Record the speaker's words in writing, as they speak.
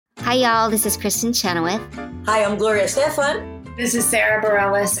Hi, y'all. This is Kristen Chenoweth. Hi, I'm Gloria Stefan. This is Sarah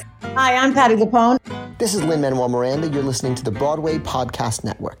Bareilles. Hi, I'm Patti LuPone. This is Lin-Manuel Miranda. You're listening to the Broadway Podcast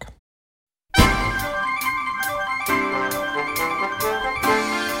Network.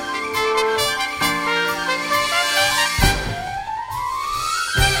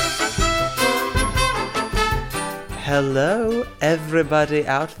 Hello, everybody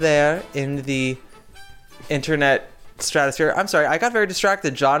out there in the internet stratosphere. I'm sorry, I got very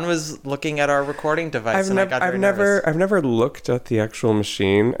distracted. John was looking at our recording device, and I got very nervous. I've never looked at the actual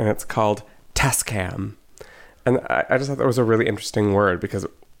machine, and it's called Tascam. And I just thought that was a really interesting word, because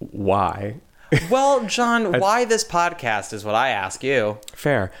why? Well, John, why this podcast is what I ask you.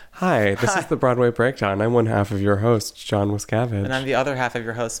 Fair. Hi, this is the Broadway Breakdown. I'm one half of your host, John Wiscavage. And I'm the other half of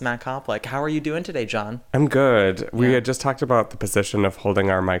your host, Matt Koplik. How are you doing today, John? I'm good. We had just talked about the position of holding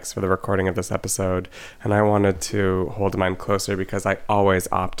our mics for the recording of this episode, and I wanted to hold mine closer because I always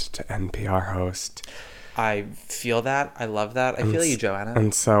opt to NPR host. I feel that. I love that. I feel you, Joanna.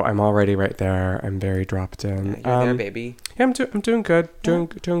 And so I'm already right there. I'm very dropped in. You're there, baby. Yeah, I'm doing good. Doing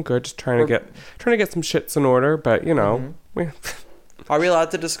good. Just trying to get some shits in order. But you know, Are we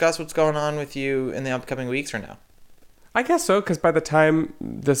allowed to discuss what's going on with you in the upcoming weeks or no? I guess so, because by the time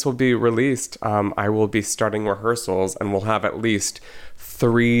this will be released, I will be starting rehearsals, and we'll have at least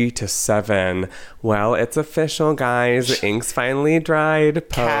 3 to 7. Well, it's official, guys. The ink's finally dried.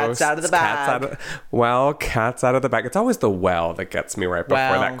 Cats out of the bag. Cats out of the bag. It's always the well that gets me right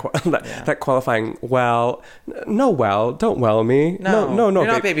before that qualifying well. No, don't well me. No. You're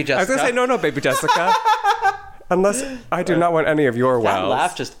not Baby Jessica. I was going to say no, Baby Jessica. Unless I do not want any of your wells. That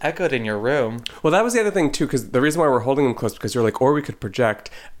laugh just echoed in your room. Well, that was the other thing, too, because the reason why we're holding them close, because you're like, or we could project.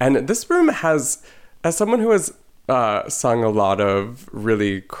 And this room has, as someone who has sung a lot of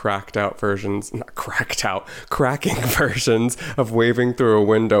really cracking versions of Waving Through a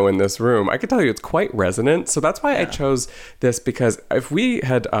Window in this room, I could tell you it's quite resonant. So that's why I chose this, because if we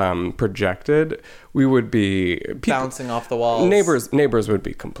had projected, we would be bouncing off the walls. Neighbors would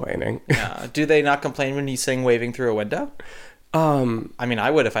be complaining. Yeah. Do they not complain when you sing Waving Through a Window? I mean,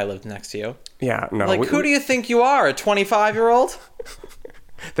 I would if I lived next to you. Yeah, no. Like, who do you think you are, a 25-year-old?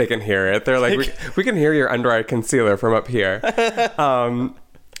 They can hear it. They're like, we can hear your under-eye concealer from up here.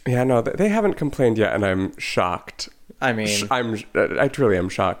 Yeah, no, they haven't complained yet, and I'm shocked. I mean, I truly am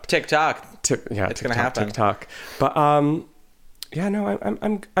shocked. TikTok. It's gonna happen. TikTok. But yeah, no,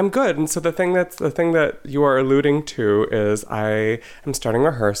 I'm good. And so the thing that you are alluding to is I am starting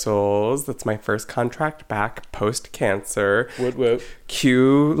rehearsals. That's my first contract back post cancer. Woot woot.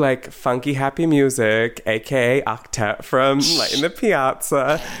 Cue like funky happy music, aka Octet from Light in the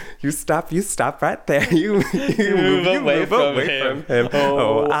Piazza. You stop right there. You move away from him.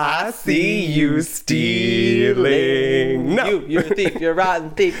 Oh, I see you stealing. No, you're a thief. You're a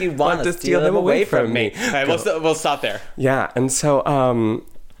rotten thief. You want to steal him away from me. All right, we'll stop there. Yeah, and so everyone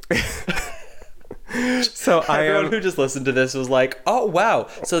who just listened to this was like, oh wow,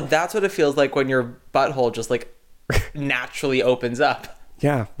 so that's what it feels like when your butthole just like naturally opens up.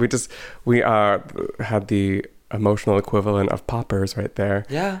 Yeah, we had the emotional equivalent of poppers right there.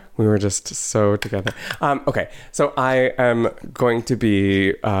 Yeah, we were just so together. Okay, so I am going to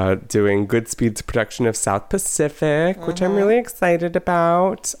be doing Goodspeed's production of South Pacific, which I'm really excited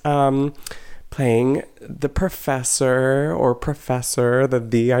about. Playing the professor,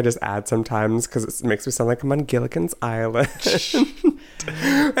 the I just add sometimes because it makes me sound like I'm on Gilligan's Island.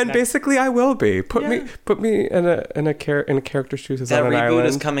 And basically I will be. Put me in a character shoes as on an island. That reboot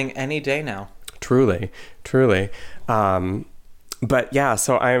is coming any day now. Truly. But yeah,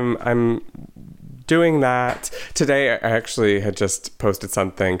 so I'm doing that. Today I actually had just posted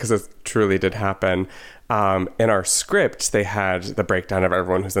something because it truly did happen. In our script, they had the breakdown of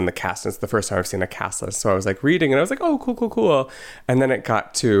everyone who's in the cast. And it's the first time I've seen a cast list. So I was like reading and I was like, oh, cool. And then it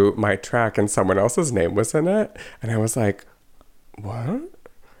got to my track and someone else's name was in it. And I was like, what?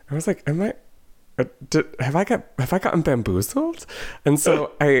 I was like, have I gotten bamboozled? And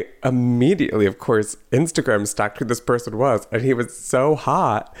so I immediately, of course, Instagram stalked who this person was. And he was so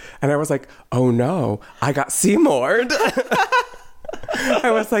hot. And I was like, oh no, I got Seymour'd.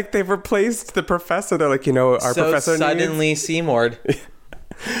 I was like, they've replaced the professor. They're like, our professor suddenly Seymour'd.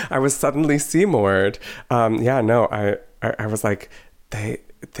 I was suddenly Seymour'd. I was like, they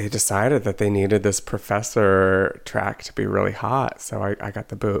decided that they needed this professor track to be really hot, so I got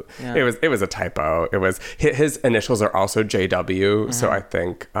the boot. Yeah. It was a typo. It was his initials are also JW, so I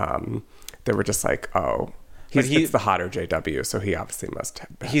think they were just like, oh. It's the hotter JW, so he obviously must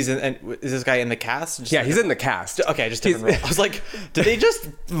have been. Is this guy in the cast? He's in the cast. Okay, just different role. I was like, did they just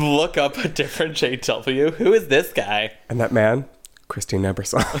look up a different JW? Who is this guy? And that man, Christine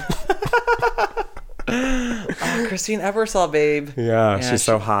Ebersol. Oh, Christine Ebersol, babe. Yeah, she's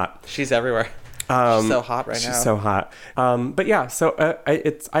so hot. She's everywhere. She's so hot right now. She's so hot. But yeah, so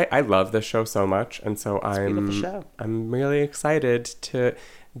I love this show so much, and so a beautiful show. I'm really excited to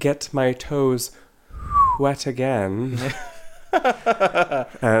get my toes wet again.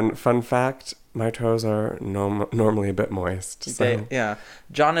 And fun fact, my toes are normally a bit moist. So. Yeah.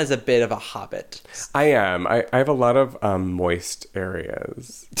 John is a bit of a hobbit. I am. I have a lot of moist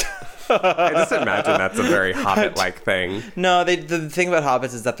areas. I just imagine that's a very hobbit-like thing. No, the thing about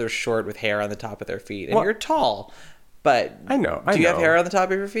hobbits is that they're short with hair on the top of their feet. And you're tall. But I know. Do you have hair on the top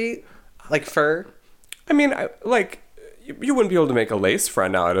of your feet? Like fur? I mean, you wouldn't be able to make a lace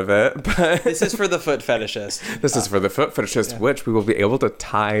front out of it, but... This is for the foot fetishist. This is for the foot fetishist, which we will be able to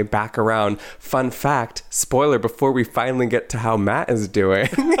tie back around. Fun fact, spoiler, before we finally get to how Matt is doing.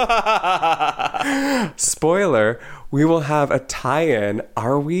 Spoiler, we will have a tie-in.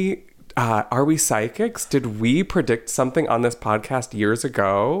 Are we psychics? Did we predict something on this podcast years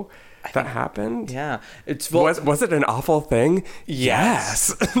ago? That happened? Yeah. Was it an awful thing?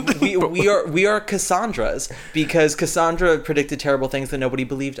 Yes. we are Cassandras, because Cassandra predicted terrible things that nobody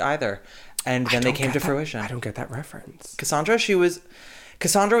believed either. And then they came to fruition. I don't get that reference. Cassandra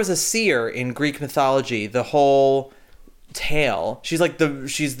was a seer in Greek mythology. The whole tale. She's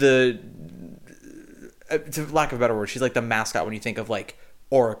the to lack of a better word, she's like the mascot when you think of like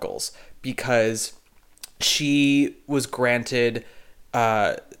oracles, because she was granted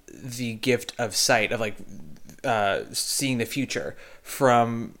the gift of sight, of like seeing the future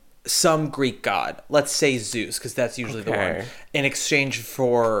from some Greek god, let's say Zeus, because that's usually the one, in exchange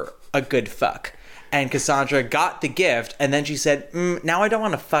for a good fuck. And Cassandra got the gift, and then she said, now I don't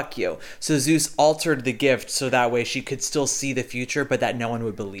want to fuck you. So Zeus altered the gift so that way she could still see the future, but that no one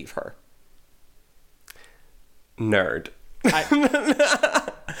would believe her. Nerd.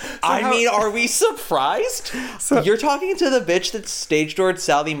 I mean, are we surprised? You're talking to the bitch that stage doored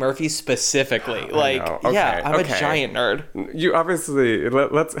Sally Murphy specifically. Like, I'm a giant nerd. You obviously,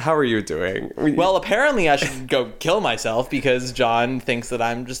 how are you doing? Well, apparently I should go kill myself because John thinks that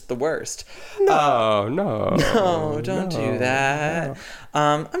I'm just the worst. No, don't do that. No.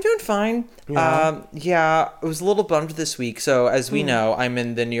 I'm doing fine. I was a little bummed this week. So as we know, I'm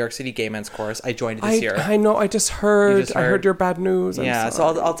in the New York City Gay Men's Chorus. I joined it this year. I know. I just heard. I heard your bad news.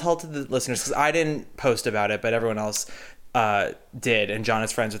 So I'll tell to the listeners, because I didn't post about it, but everyone else did, and John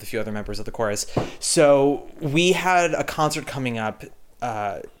is friends with a few other members of the chorus. So we had a concert coming up.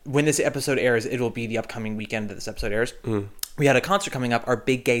 When this episode airs, it will be the upcoming weekend that this episode airs. We had a concert coming up, our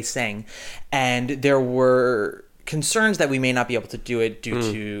Big Gay Sing, and there were concerns that we may not be able to do it due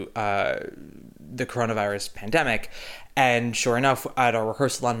to the coronavirus pandemic. And sure enough, at our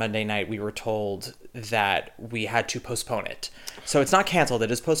rehearsal on Monday night, we were told that we had to postpone it. So it's not canceled; it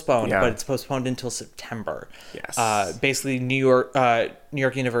is postponed, but it's postponed until September. Yes. Basically, New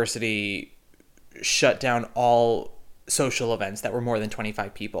York University shut down all social events that were more than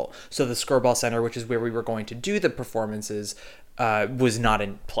 25 people. So the Skirball Center, which is where we were going to do the performances, was not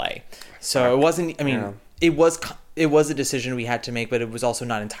in play. So it wasn't. I mean, it was a decision we had to make, but it was also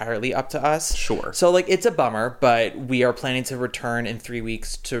not entirely up to us. Sure. So like, it's a bummer, but we are planning to return in 3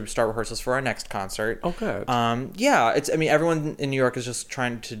 weeks to start rehearsals for our next concert. Oh, good. Everyone in New York is just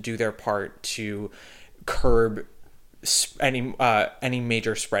trying to do their part to curb any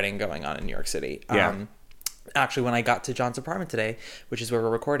major spreading going on in New York City. Actually, when I got to John's apartment today, which is where we're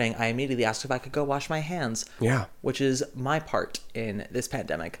recording, I immediately asked if I could go wash my hands. Yeah. Which is my part in this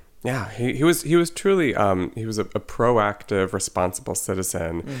pandemic. Yeah, he was truly he was a proactive, responsible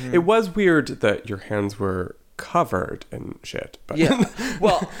citizen. Mm-hmm. It was weird that your hands were covered in shit. But yeah.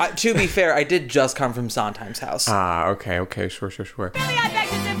 Well, to be fair, I did just come from Sondheim's house. Okay, sure. Really, I beg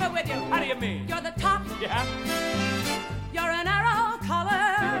to differ with you. How do you mean? You're the top. Yeah. You're an arrow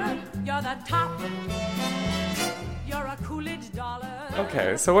color. You're the top. You're a Coolidge dollar.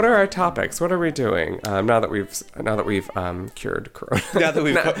 Okay, so what are our topics? What are we doing now that we've cured corona? Now that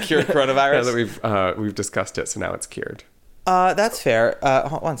we've cured coronavirus. Now that we've discussed it, so now it's cured. That's fair.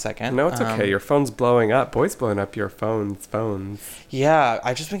 Hold 1 second. No, it's okay. Your phone's blowing up. Boy's blowing up your phones. Yeah,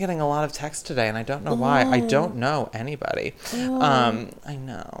 I've just been getting a lot of text today, and I don't know why. I don't know anybody. I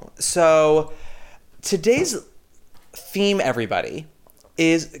know. So today's theme, everybody,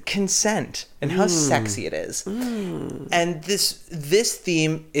 is consent and how sexy it is. And this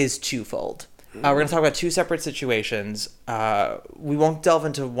theme is twofold. We're going to talk about two separate situations. We won't delve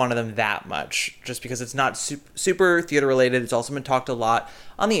into one of them that much, just because it's not super theater related. It's also been talked a lot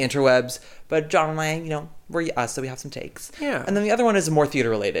on the interwebs. But John and I, we're us, so we have some takes. Yeah. And then the other one is a more theater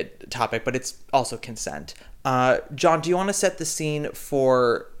related topic, but it's also consent. John, do you want to set the scene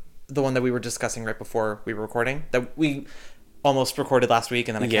for the one that we were discussing right before we were recording? That we almost recorded last week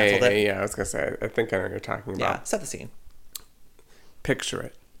and then I canceled it? Yeah, I was going to say, I think I know what you're talking about. Yeah, set the scene. Picture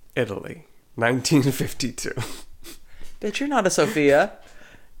it. Italy, 1952. Bitch, you're not a Sophia.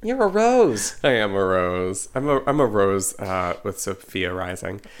 You're a Rose. I am a Rose. I'm a Rose with Sophia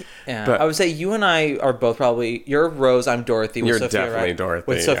Rising. Yeah, But I would say you and I are both probably... You're Rose, I'm Dorothy. With You're Sophia definitely Dorothy,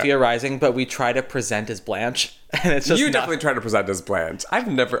 With yeah. Sophia Rising, but we try to present as Blanche. And it's just you not- definitely try to present as Blanche. I've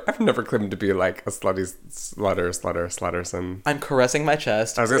never claimed to be like a slutterson. I'm caressing my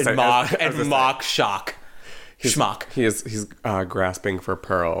chest I was gonna and say- mock, I was and gonna say. mock shock. Schmuck. He's grasping for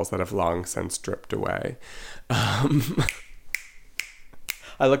pearls that have long since dripped away. I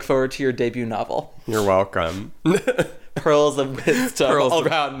look forward to your debut novel. You're welcome. Pearls of wisdom Pearls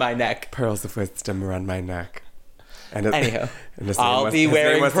around my neck. Pearls of wisdom around my neck. And Anyhow, his I'll be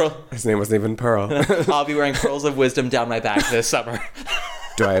wearing his name wasn't even Pearl. I'll be wearing pearls of wisdom down my back this summer.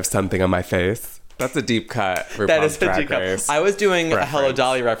 Do I have something on my face? That's a deep cut. That is a Drag deep cut. Race. I was doing a reference. Hello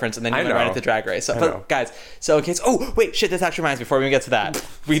Dolly reference, and then you I went right know. into Drag Race. So, I but know. guys, so in case, oh wait, shit, this actually reminds me. Before we get to that,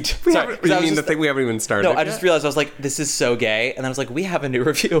 You mean the thing we haven't even started? No, I just yet? realized I was like, this is so gay, and then I was like, we have a new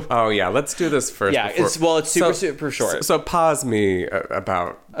review. Oh yeah, let's do this first. Yeah, before- it's super short. So pause me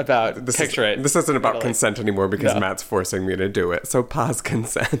about Picture it. This isn't about Literally. consent anymore because No. Matt's forcing me to do it. So pause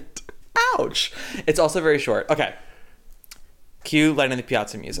consent. Ouch! It's also very short. Okay. Cue Light in the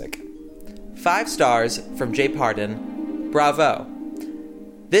Piazza music. 5 stars from Jay Pardon. Bravo.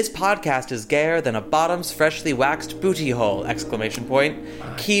 This podcast is gayer than a bottom's freshly waxed booty hole! Exclamation point.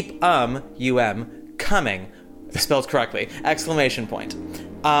 Keep coming. Spelled correctly. Exclamation point.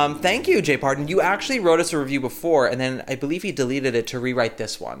 Thank you, Jay Pardon. You actually wrote us a review before, and then I believe he deleted it to rewrite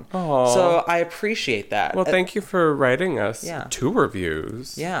this one. Aw. So I appreciate that. Well, thank you for writing us. Yeah. 2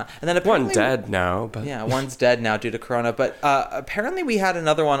 reviews. Yeah, and then One apparently dead now, but Yeah, one's dead now due to Corona. But apparently we had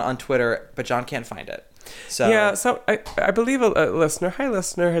another one on Twitter, but John can't find it. So yeah. So I believe a listener,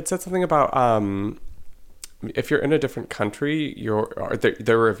 had said something about if you're in a different country,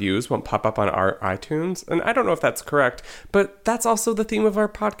 their reviews won't pop up on our iTunes, and I don't know if that's correct, but that's also the theme of our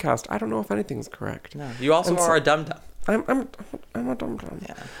podcast. I don't know if anything's correct. No, you also And are so- a dum dum. I'm a dum-dum.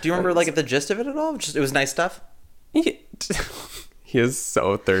 Yeah. Do you remember like the gist of it at all? Just it was nice stuff. He is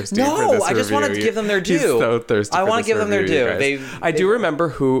so thirsty No, for this I just wanted to review. give them their due. He's so thirsty. I want wanna to give them their due. I do remember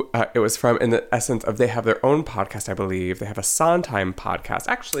who it was from. In the essence of, they have their own podcast. I believe they have a Sondheim podcast.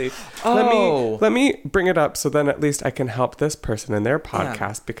 Actually, let me bring it up so then at least I can help this person in their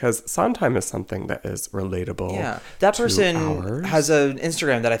podcast because Sondheim is something that is relatable. Yeah, that to person ours. has an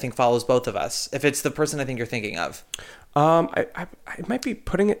Instagram that I think follows both of us. If it's the person I think you're thinking of. I might be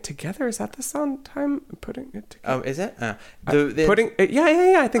putting it together. Is that the Sondheim putting it together? Oh, is it? Yeah.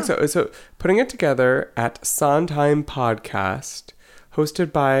 I think so. So putting it together at Sondheim Podcast,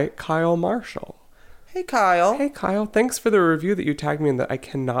 hosted by Kyle Marshall. Hey, Kyle. Hey, Kyle. Thanks for the review that you tagged me in that I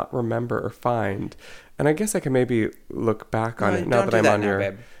cannot remember or find, and I guess I can maybe look back on it now that I'm on your.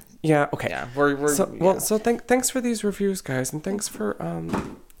 babe. Yeah. Okay. Yeah, we're So, yeah. well, so thanks for these reviews, guys, and thanks for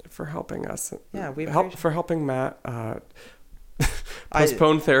helping us. Yeah, we helping Matt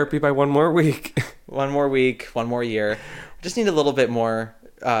postpone therapy by one more week. One more week, one more year. I just need a little bit more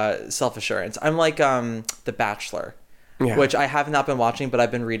self-assurance. I'm like The Bachelor, Yeah. which I have not been watching, but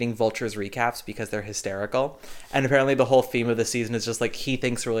I've been reading Vulture's recaps because they're hysterical. And apparently the whole theme of the season is just like he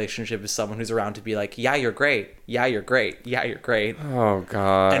thinks a relationship is someone who's around to be like, yeah, you're great. Yeah, you're great. Yeah, you're great. Oh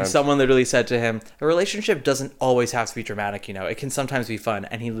God. And someone literally said to him, a relationship doesn't always have to be dramatic, you know. It can sometimes be fun.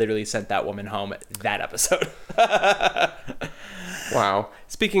 And he literally sent that woman home that episode. Wow.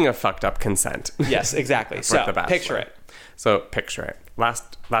 Speaking of fucked up consent. Yes, exactly. So The Bachelor. picture it. So picture it.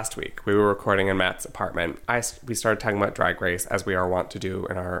 Last week we were recording in Matt's apartment. We started talking about Drag Race as we are wont to do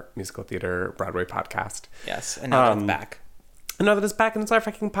in our musical theater Broadway podcast. Yes, and now it's back. And now that it's back and it's our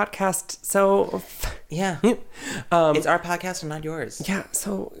fucking podcast, so Yeah. It's our podcast and not yours. yeah.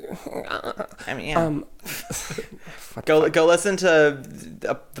 So I mean, yeah. Go listen to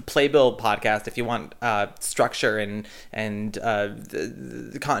the Playbill podcast if you want structure and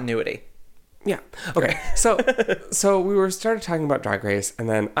the continuity. yeah. Okay. So we started talking about Drag Race, and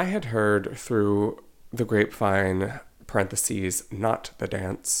then I had heard through the grapevine (parentheses not the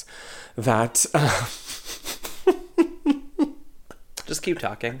dance) that. Just keep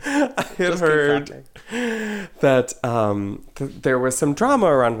talking. I had heard that there was some drama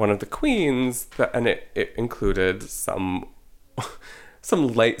around one of the queens, and it included some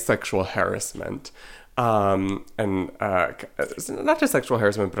light sexual harassment, and not just sexual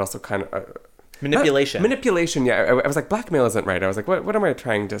harassment, but also kind of Manipulation. Manipulation, yeah. I was like, blackmail isn't right. I was like, what am I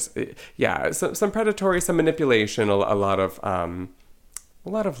trying to... Yeah, so, some predatory, some manipulation, a lot of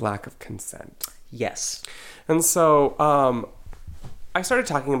lack of consent. Yes. And so I started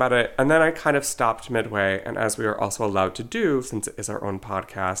talking about it, and then I kind of stopped midway, and as we are also allowed to do, since it is our own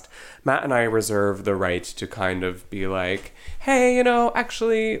podcast, Matt and I reserve the right to kind of be like, hey,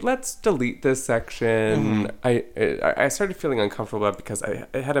 actually, let's delete this section. I started feeling uncomfortable about it because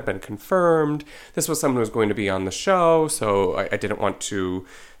it hadn't been confirmed. This was someone who was going to be on the show, so I didn't want to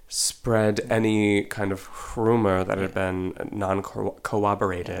spread any kind of rumor that had been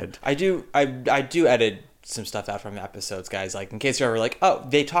non-corroborated. I do edit some stuff out from episodes, guys, like in case you're ever like, oh,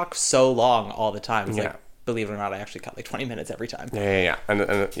 they talk so long all the time. It's like, believe it or not, I actually cut like 20 minutes every time. Yeah. And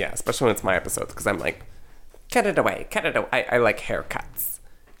yeah, especially when it's my episodes, because I'm like, cut it away. I like haircuts.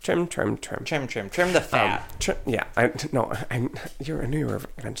 Trim the fat. I knew you were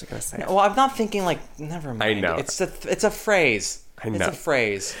eventually going to say it. Well, I'm not thinking like, never mind. I know. It's a phrase. I know. It's a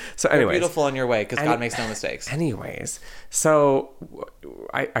phrase. So anyways. You're beautiful in your way, because God makes no mistakes. Anyways, so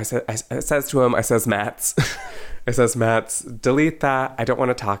I says Matt's, delete that. I don't want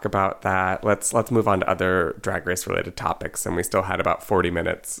to talk about that. Let's move on to other Drag Race related topics. And we still had about 40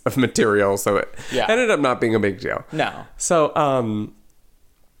 minutes of material, so it ended up not being a big deal. No. So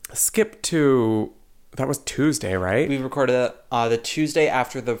skip to... That was Tuesday, right? We recorded the Tuesday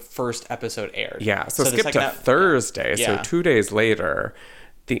after the first episode aired. Yeah, so skip to Thursday. Yeah. So 2 days later,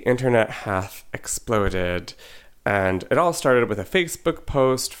 the internet hath exploded. And it all started with a Facebook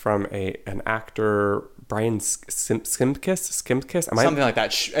post from an actor, Brian Skimkiss? Something like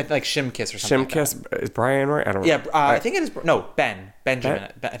that. Like Shimkiss or something Shimkiss? like that. Is Brian right? I don't know. Yeah, I think it is... No, Ben.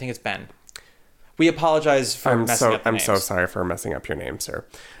 Benjamin. I think it's Ben. We apologize for messing up the names. I'm so sorry for messing up your name, sir.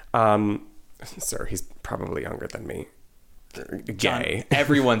 Sir, he's probably younger than me. Gay. John,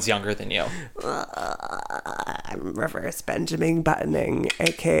 everyone's younger than you. I'm reverse Benjamin buttoning,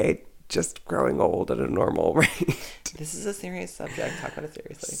 aka just growing old at a normal rate. This is a serious subject. Talk about it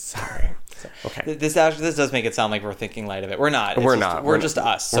seriously. Sorry. Okay. This does make it sound like we're thinking light of it. We're not. We're not. We're just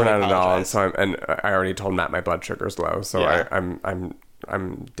us. So we're not at all. And and I already told Matt my blood sugar's low, so yeah.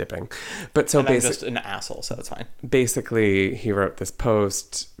 I'm dipping. But so basically, I'm just an asshole, so that's fine. Basically, he wrote this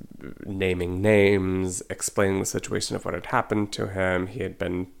post naming names, explaining the situation of what had happened to him. He had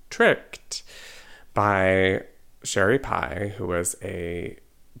been tricked by Sherry Pie, who was a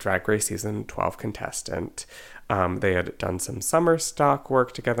Drag Race season 12 contestant. They had done some summer stock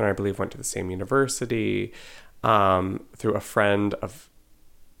work together, and I believe went to the same university, through a friend of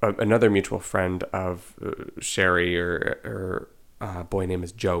another mutual friend of Sherry, or boy name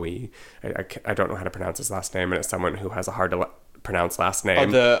is Joey. I don't know how to pronounce his last name, and it's someone who has a hard to pronounce last name.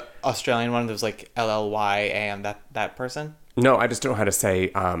 Oh, the Australian one that was like LLYAM, that person? No, I just don't know how to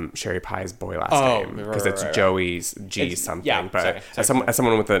say Sherry Pie's boy last name, because it's Joey's G something. Yeah, but sorry. As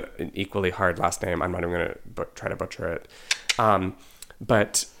someone with an equally hard last name, I'm not even going to try to butcher it.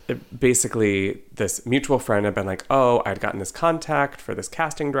 But basically, this mutual friend had been like, oh, I'd gotten this contact for this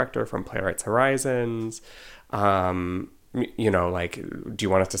casting director from Playwrights Horizons. Like, do you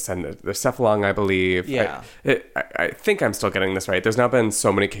want us to send the stuff along? I believe. Yeah. I think I'm still getting this right. There's now been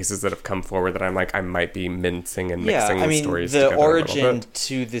so many cases that have come forward that I'm like, I might be mincing and mixing the stories together. The origin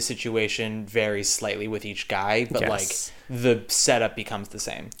to the situation varies slightly with each guy, but yes. The setup becomes the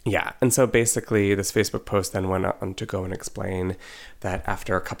same. Yeah. And so basically, this Facebook post then went on to go and explain that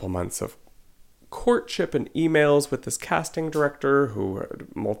after a couple months of courtship and emails with this casting director who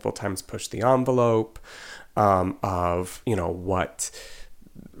had multiple times pushed the envelope, of what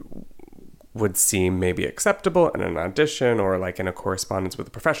would seem maybe acceptable in an audition or like in a correspondence with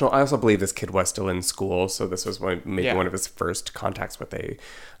a professional. I also believe this kid was still in school, so this was maybe one of his first contacts with a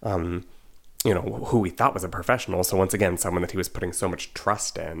who we thought was a professional. So once again, someone that he was putting so much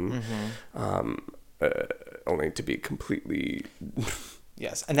trust in, only to be completely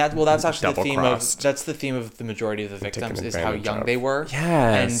Yes, and that's actually the theme of the majority of the victims is how young they were.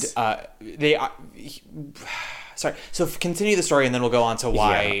 Yes, and sorry. So continue the story, and then we'll go on to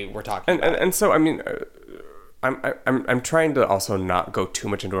why we're talking. And so I mean, I'm trying to also not go too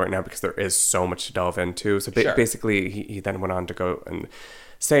much into it right now because there is so much to delve into. So basically, he then went on to go and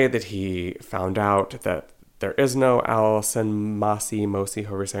say that he found out that there is no Allison Mossy,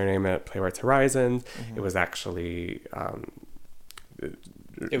 however you say her name, at Playwrights Horizons. Mm-hmm. It was actually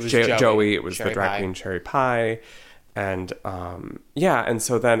it was Joey. It was Sherry the drag queen Sherry Pie. And and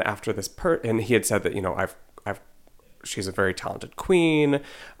so then after this and he had said that, she's a very talented queen.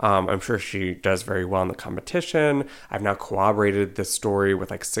 I'm sure she does very well in the competition. I've now corroborated this story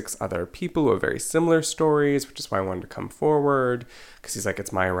with like 6 other people who have very similar stories, which is why I wanted to come forward, because he's like,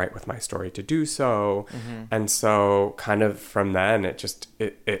 it's my right with my story to do so. And so kind of from then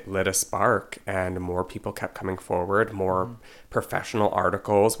it lit a spark, and more people kept coming forward, more professional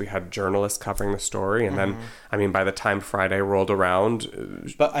articles. We had journalists covering the story. And then, I mean, by the time Friday rolled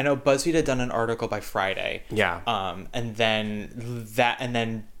around, But I know BuzzFeed had done an article by Friday. Yeah. And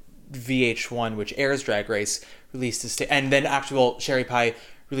then VH1, which airs Drag Race, released a statement, and then Sherry Pie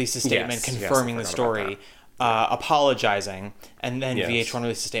released a statement confirming the story, apologizing, and then VH1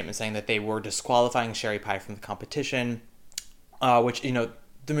 released a statement saying that they were disqualifying Sherry Pie from the competition, which, you know,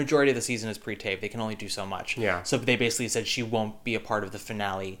 the majority of the season is pre-taped. They can only do so much. Yeah. So they basically said she won't be a part of the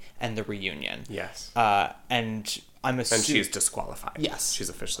finale and the reunion. Yes. And I'm assuming... And she's disqualified. Yes. She's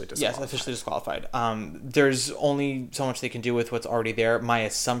officially disqualified. Yes, officially disqualified. There's only so much they can do with what's already there. My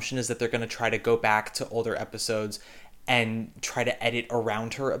assumption is that they're going to try to go back to older episodes and try to edit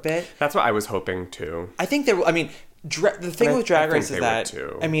around her a bit. That's what I was hoping too. I think the thing with Drag Race is that,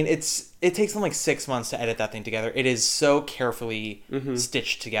 too. I mean, it takes them like 6 months to edit that thing together. It is so carefully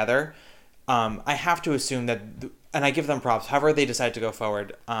stitched together. I have to assume that, and I give them props, however they decide to go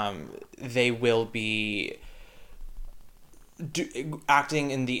forward, they will be acting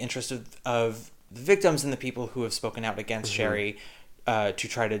in the interest of the victims and the people who have spoken out against Sherry, to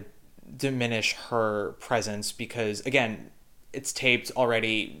try to diminish her presence, because, again, it's taped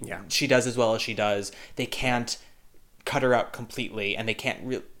already. Yeah. She does as well as she does. They can't cut her out completely, and they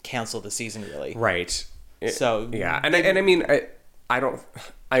can't cancel the season, really. Right. So yeah, and I mean, I don't,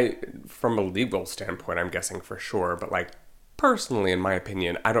 from a legal standpoint, I'm guessing for sure, but like personally, in my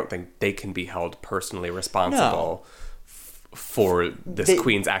opinion, I don't think they can be held personally responsible for this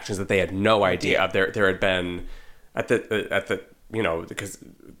queen's actions that they had no idea of. There had been at the you know, because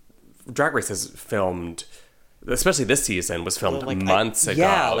Drag Race has filmed, especially this season, was filmed months ago.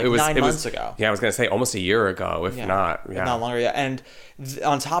 Yeah, like 9 months ago. Yeah, I was going to say almost a year ago, if not. Yeah. If not longer, yeah. And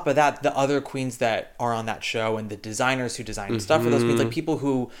on top of that, the other queens that are on that show and the designers who designed stuff for those queens, like people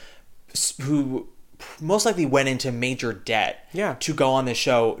who most likely went into major debt to go on this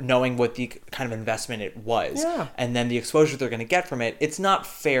show knowing what the kind of investment it was. Yeah. And then the exposure they're going to get from it. It's not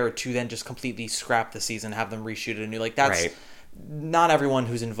fair to then just completely scrap the season, have them reshoot it anew. Like, that's... Right. Not everyone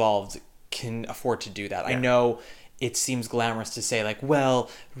who's involved can afford to do that. Yeah. I know it seems glamorous to say, like,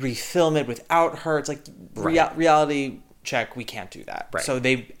 well, refilm it without her. It's like, reality check, we can't do that. Right. So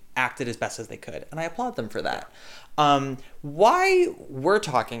they acted as best as they could, and I applaud them for that. Why we're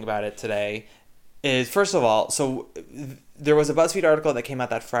talking about it today is, first of all, so there was a BuzzFeed article that came out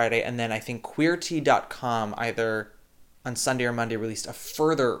that Friday, and then I think QueerT.com either on Sunday or Monday released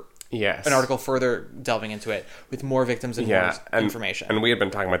an article further delving into it with more victims and more information. And we had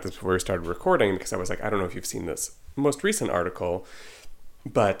been talking about this before we started recording, because I was like, I don't know if you've seen this most recent article,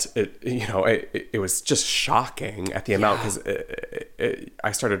 but it was just shocking at the amount, because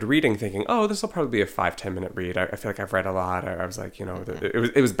I started reading thinking, oh, this will probably be a 5-10 minute read. I feel like I've read a lot. I was like,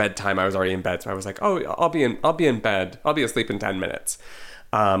 it was bedtime. I was already in bed, so I was like, oh, I'll be in bed. I'll be asleep in 10 minutes.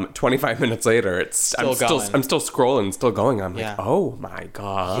 25 minutes later, I'm still scrolling, still going. I'm like, oh my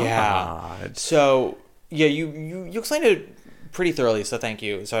God. Yeah. So you explained it pretty thoroughly, so thank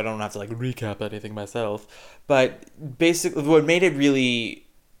you. So I don't have to like recap anything myself. But basically, what made it really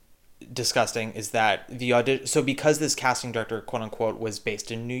disgusting is that the audition. So because this casting director, quote unquote, was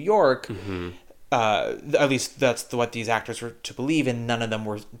based in New York. At least that's what these actors were to believe, and none of them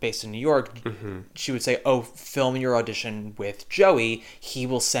were based in New York. She would say, oh, film your audition with Joey. He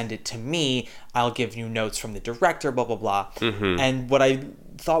will send it to me. I'll give you notes from the director, blah, blah, blah. And what I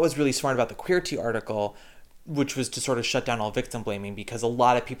thought was really smart about the QueerT article, which was to sort of shut down all victim blaming, because a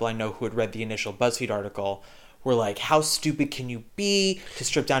lot of people I know who had read the initial BuzzFeed article were like, how stupid can you be to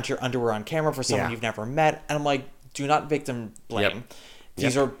strip down to your underwear on camera for someone you've never met? And I'm like, do not victim blame.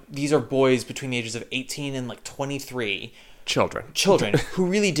 These are boys between the ages of 18 and like 23. Children who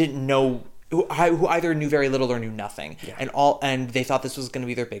really didn't know, who either knew very little or knew nothing. And they thought this was going to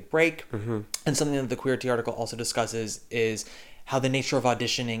be their big break. And something that the QueerT article also discusses is how the nature of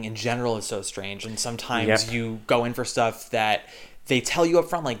auditioning in general is so strange. And sometimes you go in for stuff that they tell you up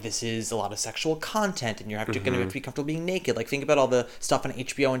front, like, this is a lot of sexual content and you're going to have to be comfortable being naked. Like, think about all the stuff on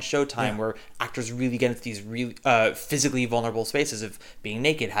HBO and Showtime where actors really get into these really physically vulnerable spaces of being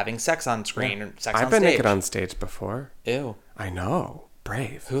naked, having sex on screen, or sex on stage. I've been naked on stage before. Ew. I know.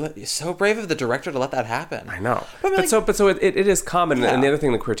 Brave. So brave of the director to let that happen. I know. But so it is common. And the other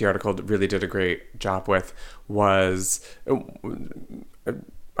thing the QueerT article really did a great job with was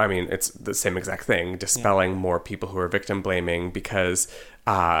I mean, it's the same exact thing, dispelling more people who are victim blaming, because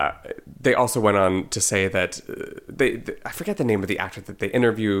they also went on to say that I forget the name of the actor that they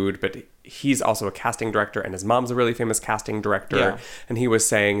interviewed, but he's also a casting director, and his mom's a really famous casting director. Yeah. And he was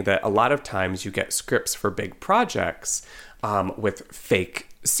saying that a lot of times you get scripts for big projects with fake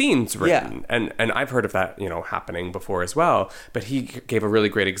scenes written. And I've heard of that, happening before as well. But he gave a really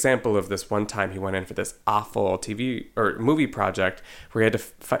great example of this one time he went in for this awful TV or movie project where he had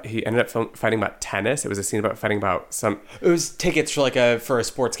to he ended up fighting about tennis. It was a scene about fighting about It was tickets for a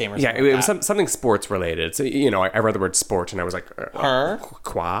sports game or something. Yeah, it was something sports related. So, I read the word sport and I was like,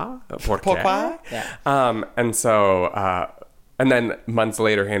 quoi? Pourquoi? Yeah. And so, and then months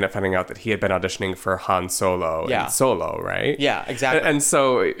later, he ended up finding out that he had been auditioning for Han Solo in Solo, right? Yeah, exactly. And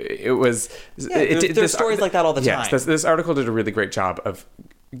so it was... there's stories like that all the time. Yes, this article did a really great job of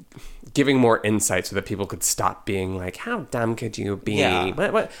giving more insight so that people could stop being like, how dumb could you be? Yeah.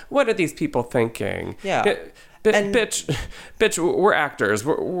 What are these people thinking? Yeah. Bitch, we're actors.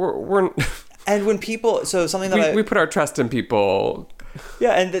 We're and when people... So something that we put our trust in people.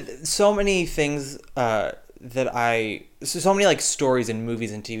 Yeah, and so many things... so many like stories in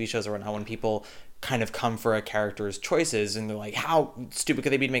movies and TV shows or whatnot, when people kind of come for a character's choices and they're like, how stupid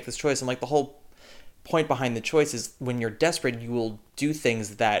could they be to make this choice? And like the whole point behind the choice is when you're desperate, you will do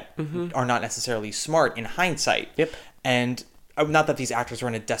things that are not necessarily smart in hindsight. Yep. And not that these actors were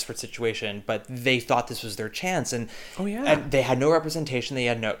in a desperate situation, but they thought this was their chance. And and they had no representation.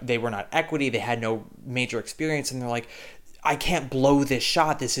 They were not equity. They had no major experience. And they're like, I can't blow this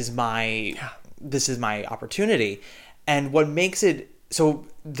shot. This is my opportunity. And what makes it so,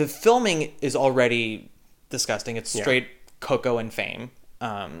 the filming is already disgusting. It's straight Coco and Fame.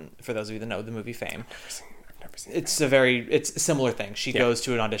 For those of you that know the movie Fame, I've never seen it's a similar thing. She goes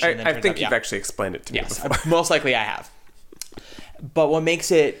to an audition. I think you've actually explained it to me before. Most likely I have. But what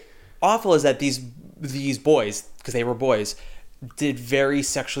makes it awful is that these boys, because they were boys, did very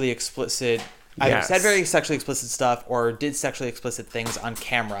sexually explicit. Either said very sexually explicit stuff or did sexually explicit things on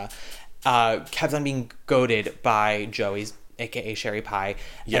camera. Kept on being goaded by Joey's, aka Sherry Pie,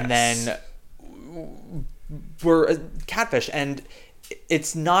 and then were catfish. And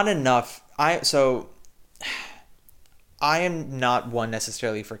it's not enough. I am not one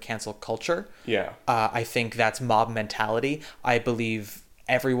necessarily for cancel culture. Yeah. I think that's mob mentality. I believe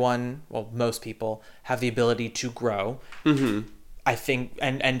most people have the ability to grow. Mm-hmm. I think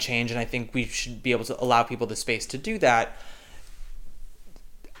and change, and I think we should be able to allow people the space to do that.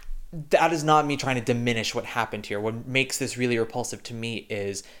 That is not me trying to diminish what happened here. What makes this really repulsive to me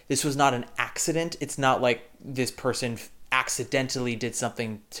is this was not an accident. It's not like this person accidentally did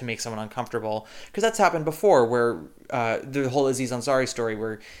something to make someone uncomfortable, because that's happened before, where the whole Aziz Ansari story,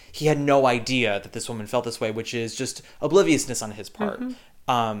 where he had no idea that this woman felt this way, which is just obliviousness on his part.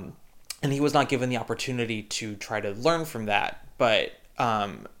 And he was not given the opportunity to try to learn from that. But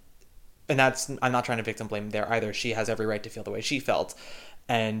and I'm not trying to victim blame there either. She has every right to feel the way she felt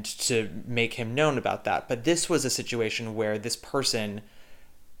and to make him known about that. But this was a situation where this person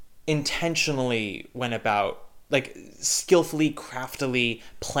intentionally went about, like, skillfully, craftily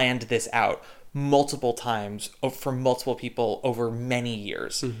planned this out multiple times for multiple people over many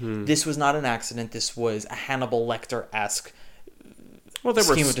years. This was not an accident. This was a Hannibal Lecter-esque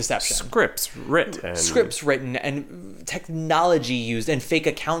scheme of deception. Scripts written and technology used and fake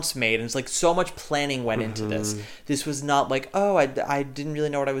accounts made, and it's like so much planning went into this. This was not like, I didn't really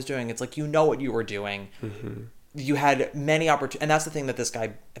know what I was doing. It's like, you know what you were doing. You had many opportunities, and that's the thing that this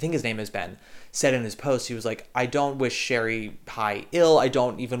guy, I think his name is Ben, said in his post. He was like, I don't wish Sherry Pie ill. I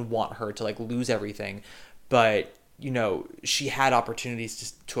don't even want her to like lose everything, but she had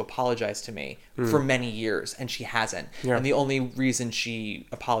opportunities to apologize to me for many years, and she hasn't. And the only reason she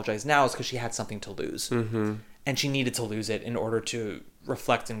apologized now is because she had something to lose. And she needed to lose it in order to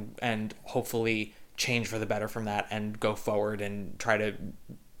reflect and hopefully change for the better from that and go forward and try to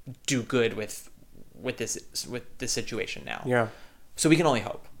do good with this situation now. Yeah. So we can only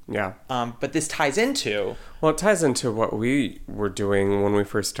hope. Yeah. But this ties into... Well, it ties into what we were doing when we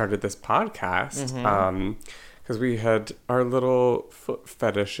first started this podcast. Because we had our little foot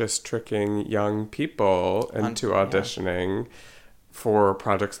fetishist tricking young people into auditioning for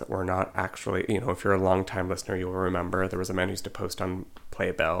projects that were not actually, if you're a long-time listener, you'll remember there was a man who used to post on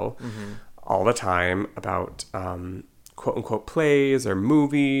Playbill all the time about quote-unquote plays or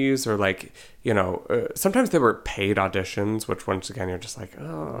movies or sometimes they were paid auditions, which once again, you're just like,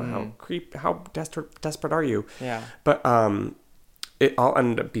 how desperate are you? Yeah. But it all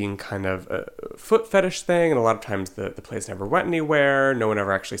ended up being kind of a foot fetish thing, and a lot of times the plays never went anywhere. No one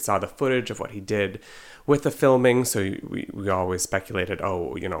ever actually saw the footage of what he did with the filming, so we always speculated,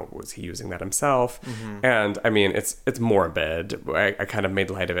 was he using that himself? And I mean, it's morbid. I kind of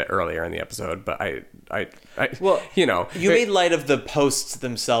made light of it earlier in the episode, but you made light of the posts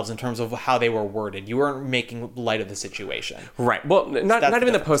themselves in terms of how they were worded. You weren't making light of the situation, right? Well, not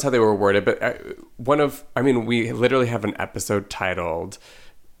even the post how they were worded, but we literally have an episode titled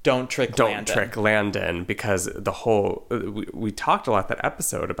Don't Trick Landon, because the whole we talked a lot that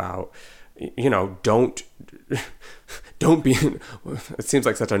episode about, don't be, it seems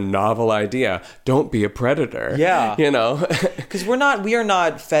like such a novel idea. Don't be a predator. Yeah. Because we are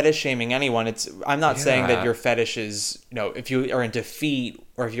not fetish shaming anyone. I'm not saying that your fetish is, if you are into feet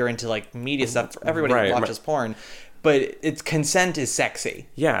or if you're into like media stuff, everybody watches porn, but consent is sexy.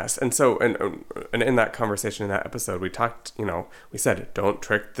 Yes. And so, and in that conversation, in that episode, we talked, we said, don't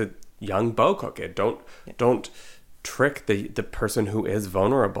trick the young Boco kid. Don't trick the person who is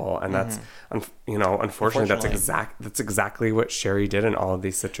vulnerable, and that's unfortunately that's exactly what Sherry did in all of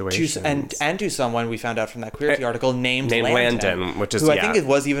these situations. And to someone we found out from that Queerty article named Landon, which is I think it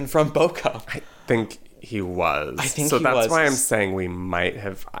was even from Boco. I think he was. So that's why I'm saying we might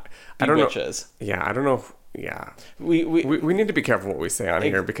have. I don't know. Yeah, I don't know. Yeah, we need to be careful what we say on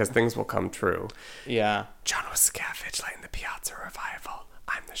here, because things will come true. Yeah, John Wascavage lighting the Piazza Revival.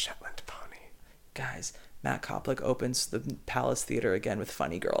 I'm the Shetland Pony. Guys, Matt Koplik opens the Palace Theater again with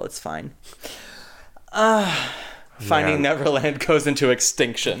Funny Girl. It's fine. Finding Neverland goes into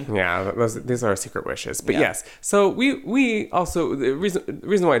extinction. Yeah, these are our secret wishes. But yes, so we also, the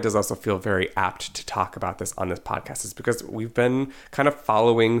reason why it does also feel very apt to talk about this on this podcast is because we've been kind of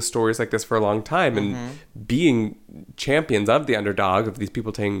following stories like this for a long time and being champions of the underdog, of these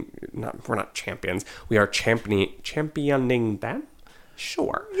people we're not champions, we are championing them.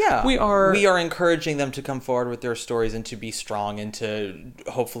 Sure. Yeah. We are encouraging them to come forward with their stories and to be strong and to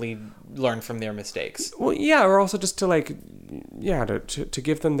hopefully learn from their mistakes. Well, yeah, or also just to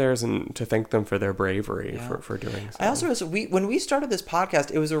give them theirs and to thank them for their bravery for doing so. I also when we started this podcast,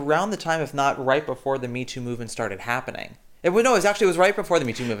 it was around the time, if not right before, the Me Too movement started happening. It was right before the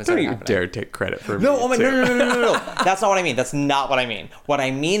Me Too movement started happening. Don't you dare take credit for me. No. That's not what I mean. That's not what I mean. What I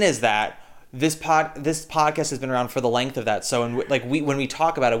mean is that this podcast has been around for the length of that. So when we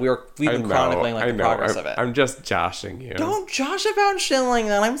talk about it, we've been chronicling the progress of it. I'm just joshing you. Don't josh about shit like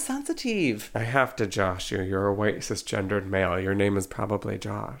that. I'm sensitive. I have to josh you. You're a white cisgendered male. Your name is probably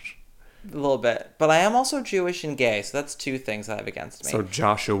Josh. A little bit, but I am also Jewish and gay, so that's two things I have against me. So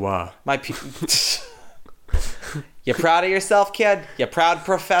Joshua. You proud of yourself, kid? You proud,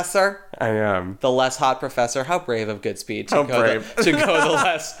 professor? I am. The less hot professor. How brave of Goodspeed to How go brave. to go the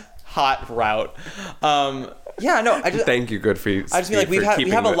less hot route. Thank you, good for you. I just mean, like, we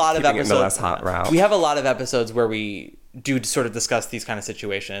have a lot of episodes. The less hot route. We have a lot of episodes where we do sort of discuss these kind of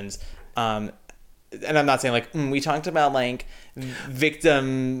situations. And I'm not saying like we talked about like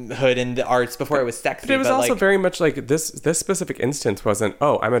victimhood in the arts before it was sexy. But it was also very much like this specific instance wasn't,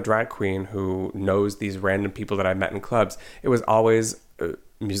 oh, I'm a drag queen who knows these random people that I met in clubs. It was always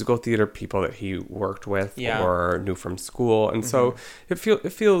musical theater people that he worked with or knew from school, and so it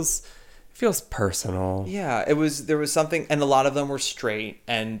feels personal. Yeah, there was something, and a lot of them were straight,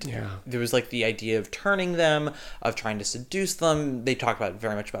 and there was like the idea of turning them, of trying to seduce them. They talk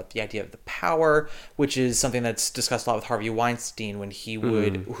very much about the idea of the power, which is something that's discussed a lot with Harvey Weinstein when he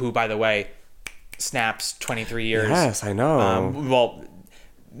would, who by the way, snaps 23 years. Yes, I know.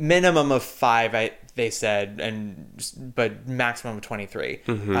 Minimum of 5, they said, but maximum of 23.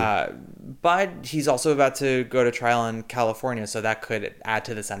 But he's also about to go to trial in California, so that could add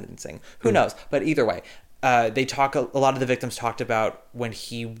to the sentencing. Who knows? But either way, a lot of the victims talked about when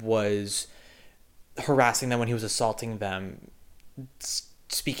he was harassing them, when he was assaulting them,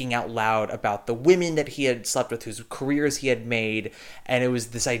 speaking out loud about the women that he had slept with, whose careers he had made. And it was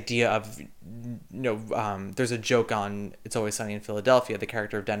this idea of, there's a joke on It's Always Sunny in Philadelphia. The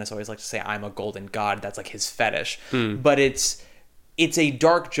character of Dennis always likes to say, I'm a golden god. That's like his fetish. But it's a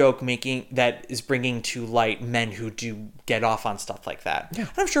dark joke that is bringing to light men who do get off on stuff like that. Yeah.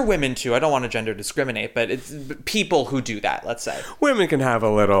 And I'm sure women too. I don't want to gender discriminate, but it's people who do that, let's say. Women can have a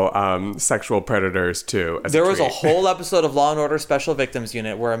little sexual predators too. There was a whole episode of Law & Order Special Victims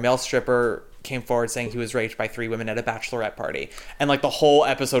Unit where a male stripper came forward saying he was raped by 3 women at a bachelorette party. And like the whole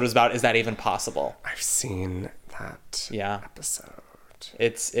episode was about, is that even possible? I've seen that episode.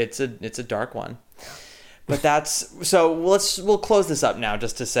 It's a dark one. But we'll close this up now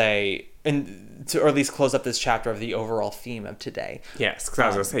just to say, and or at least close up this chapter of the overall theme of today. Yes, because I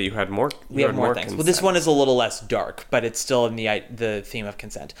was going to say, you had more. We have more things. consent. Well, this one is a little less dark, but it's still in the theme of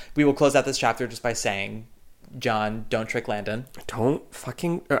consent. We will close out this chapter just by saying, John, don't trick Landon. Don't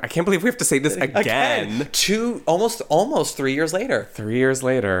fucking... I can't believe we have to say this again. Almost 3 years later. 3 years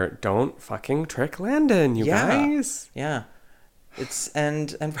later, don't fucking trick Landon, you guys. Yeah.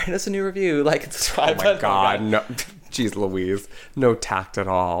 And write us a new review, like and subscribe. Oh my God, no. Jeez Louise. No tact at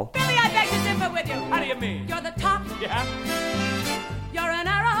all. Billy, I beg to differ with you. How do you mean? You're the top. Yeah? You're an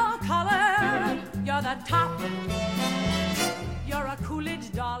arrow color. You're the top. You're a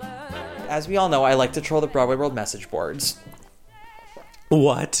Coolidge dollar. As we all know, I like to troll the Broadway World message boards.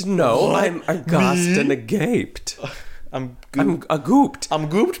 What? No, What? I'm aghast and agaped. I'm agooped. I'm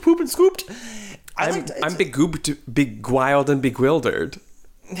gooped, poop, and scooped. I'm begooped, beguiled, and bewildered.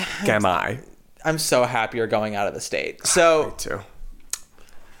 Am I? I'm so happy you're going out of the state. So, Me too.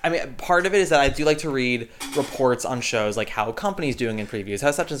 I mean, part of it is that I do like to read reports on shows, like how a company's doing in previews,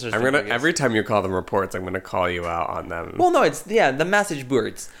 how such and such. Every time you call them reports, I'm gonna call you out on them. Well, no, it's the message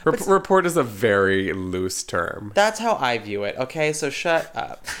boards. Report is a very loose term. That's how I view it. Okay, so shut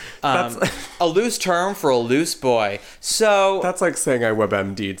up. A loose term for a loose boy. So That's like saying I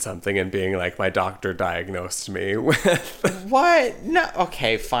WebMD'd something and being like, my doctor diagnosed me with... what? No.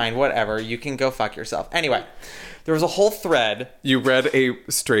 Okay, fine, whatever. You can go fuck yourself. Anyway, there was a whole thread. You read a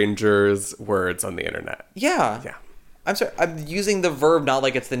stranger's words on the internet. Yeah. Yeah. I'm sorry. I'm using the verb not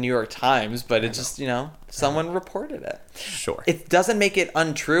like it's the New York Times, but it's just, someone reported it. Sure. It doesn't make it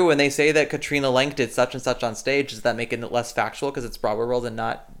untrue when they say that Katrina Lenk did such and such on stage. Does that make it less factual because it's Broadway World and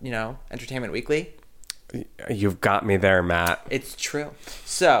not, Entertainment Weekly? You've got me there, Matt. It's true.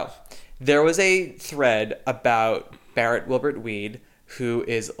 So, there was a thread about Barrett Wilbert Weed, who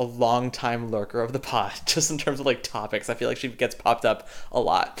is a longtime lurker of the pod, just in terms of like topics. I feel like she gets popped up a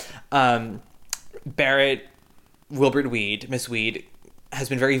lot. Barrett Wilbert Weed, Miss Weed, has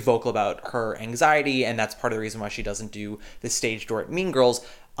been very vocal about her anxiety, and that's part of the reason why she doesn't do the stage door at Mean Girls.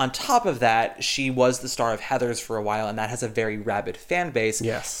 On top of that, she was the star of Heathers for a while, and that has a very rabid fan base.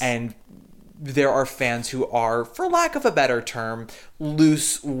 Yes. And there are fans who are, for lack of a better term,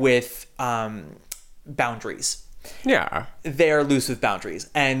 loose with boundaries. Yeah. They're loose with boundaries.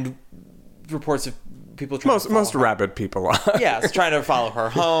 And reports of people trying to Most rabid people are. Yes, trying to follow her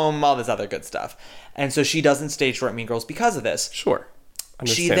home, all this other good stuff. And so she doesn't stage door at Mean Girls because of this. Sure.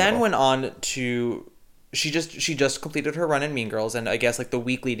 She then went on to... She just completed her run in Mean Girls, and I guess like the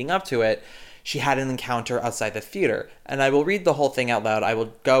week leading up to it, she had an encounter outside the theater. And I will read the whole thing out loud. I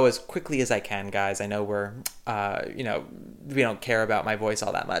will go as quickly as I can, guys. I know we're, we don't care about my voice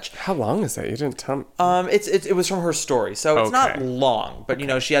all that much. How long is that? You didn't tell me. It was from her story, so it's Okay. not long. But she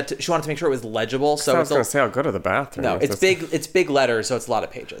wanted to make sure it was legible. So I was going to say, I'll go to the bathroom. No, with it's this. big. It's big letters, so it's a lot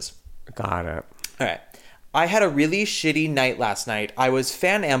of pages. Got it. All right. I had a really shitty night last night. I was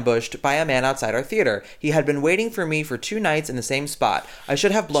fan ambushed by a man outside our theater. He had been waiting for me for 2 nights in the same spot. I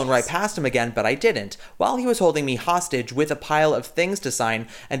should have blown right past him again, but I didn't. While he was holding me hostage with a pile of things to sign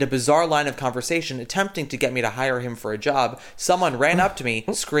and a bizarre line of conversation attempting to get me to hire him for a job, someone ran up to me,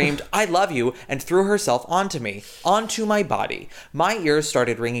 screamed, "I love you," and threw herself onto me, onto my body. My ears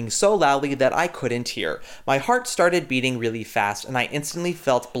started ringing so loudly that I couldn't hear. My heart started beating really fast, and I instantly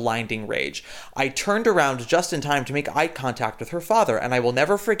felt blinding rage. I turned around just in time to make eye contact with her father, and I will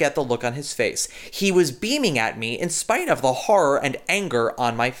never forget the look on his face. He was beaming at me in spite of the horror and anger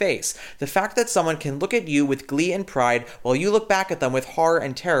on my face. The fact that someone can look at you with glee and pride while you look back at them with horror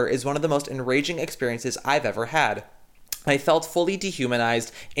and terror is one of the most enraging experiences I've ever had. I felt fully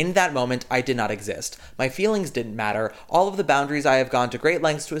dehumanized. In that moment, I did not exist. My feelings didn't matter. All of the boundaries I have gone to great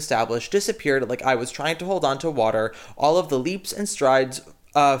lengths to establish disappeared like I was trying to hold on to water. All of the leaps and strides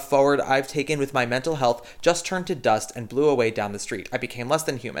forward I've taken with my mental health just turned to dust and blew away down the street. I became less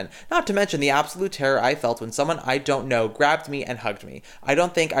than human. Not to mention the absolute terror I felt when someone I don't know grabbed me and hugged me. I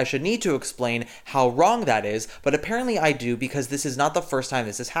don't think I should need to explain how wrong that is, but apparently I do because this is not the first time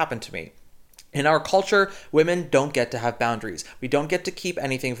this has happened to me. In our culture, women don't get to have boundaries. We don't get to keep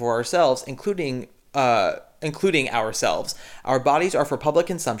anything for ourselves, including ourselves. Our bodies are for public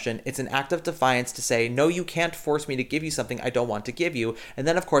consumption. It's an act of defiance to say, no, you can't force me to give you something I don't want to give you. And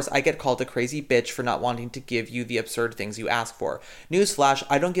then, of course, I get called a crazy bitch for not wanting to give you the absurd things you ask for. Newsflash,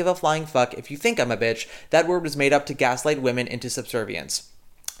 I don't give a flying fuck if you think I'm a bitch. That word was made up to gaslight women into subservience.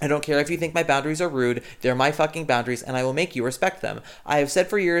 I don't care if you think my boundaries are rude. They're my fucking boundaries, and I will make you respect them. I have said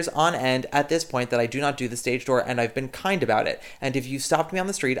for years on end at this point that I do not do the stage door, and I've been kind about it. And if you stopped me on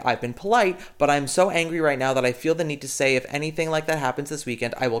the street, I've been polite, but I'm so angry right now that I feel the need to say if anything like that happens this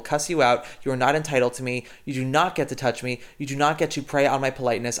weekend, I will cuss you out. You are not entitled to me. You do not get to touch me. You do not get to prey on my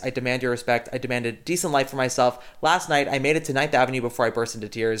politeness. I demand your respect. I demand a decent life for myself. Last night, I made it to 9th Avenue before I burst into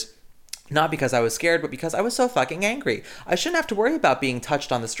tears. Not because I was scared, but because I was so fucking angry. I shouldn't have to worry about being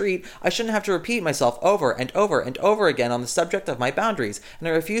touched on the street. I shouldn't have to repeat myself over and over and over again on the subject of my boundaries. And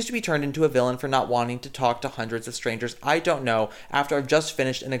I refuse to be turned into a villain for not wanting to talk to hundreds of strangers I don't know after I've just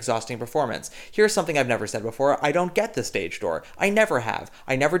finished an exhausting performance. Here's something I've never said before. I don't get the stage door. I never have.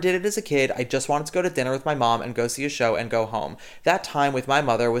 I never did it as a kid. I just wanted to go to dinner with my mom and go see a show and go home. That time with my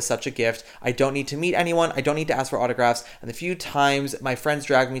mother was such a gift. I don't need to meet anyone. I don't need to ask for autographs. And the few times my friends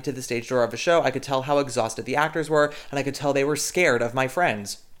dragged me to the stage door of a show, I could tell how exhausted the actors were, and I could tell they were scared of my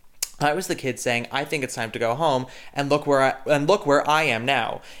friends. I was the kid saying, I think it's time to go home, and look where I am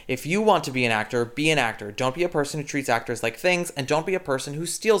now. If you want to be an actor, be an actor. Don't be a person who treats actors like things, and don't be a person who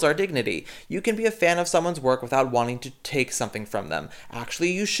steals our dignity. You can be a fan of someone's work without wanting to take something from them.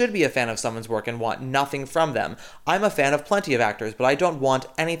 Actually, you should be a fan of someone's work and want nothing from them. I'm a fan of plenty of actors, but I don't want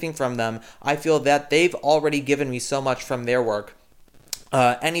anything from them. I feel that they've already given me so much from their work.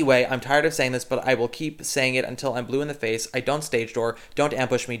 Anyway, I'm tired of saying this, but I will keep saying it until I'm blue in the face. I don't stage door. Don't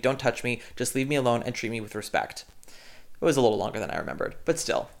ambush me. Don't touch me. Just leave me alone and treat me with respect. It was a little longer than I remembered, but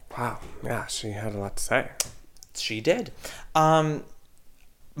still. Wow. Yeah, she had a lot to say. She did.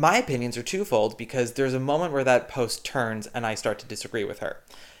 My opinions are twofold because there's a moment where that post turns and I start to disagree with her.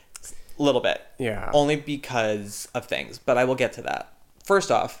 A little bit. Yeah. Only because of things, but I will get to that.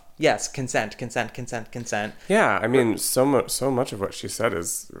 First off, yes, consent. Yeah, I mean, so much of what she said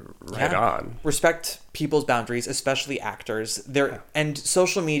is right on. Respect people's boundaries, especially actors. And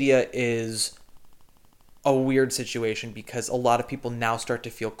social media is a weird situation because a lot of people now start to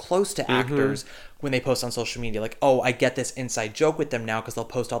feel close to actors when they post on social media. Like, oh, I get this inside joke with them now because they'll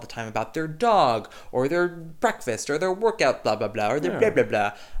post all the time about their dog or their breakfast or their workout, blah, blah, blah, or their blah, blah,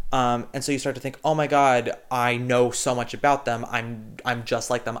 blah. And so you start to think, oh my God, I know so much about them. I'm just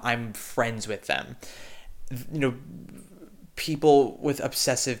like them. I'm friends with them. You know, people with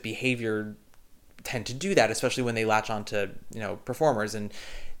obsessive behavior tend to do that, especially when they latch onto, you know, performers. And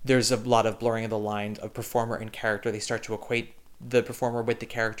there's a lot of blurring of the line of performer and character. They start to equate the performer with the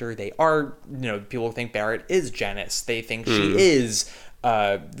character. They are, you know, people think Barrett is Janice. They think she is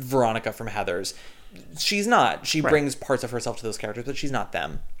Veronica from Heathers. She's not. She brings parts of herself to those characters, but she's not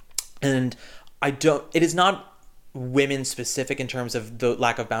them. And it is not women specific in terms of the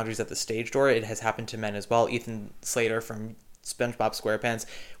lack of boundaries at the stage door. It has happened to men as well. Ethan Slater from SpongeBob SquarePants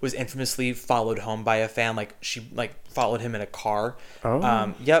was infamously followed home by a fan. Like, she followed him in a car.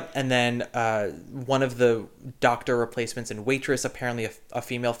 Oh. Yep. And then one of the doctor replacements in Waitress, apparently a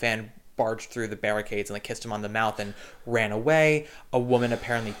female fan barged through the barricades and kissed him on the mouth and ran away. A woman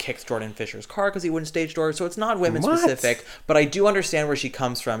apparently kicked Jordan Fisher's car because he wouldn't stage door. So it's not women specific, but I do understand where she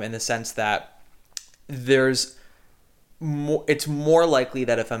comes from in the sense that it's more likely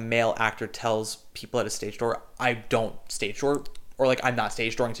that if a male actor tells people at a stage door, I don't stage door, or like, I'm not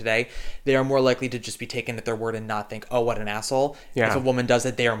stage dooring today, they are more likely to just be taken at their word and not think, oh, what an asshole. Yeah. If a woman does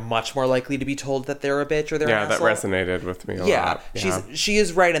it, they are much more likely to be told that they're a bitch or they're an asshole. Yeah, that resonated with me a lot. Yeah, she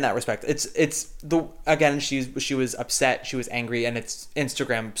is right in that respect. She was upset, she was angry, and it's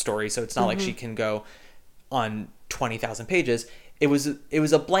Instagram story, so it's not like she can go on 20,000 pages. It was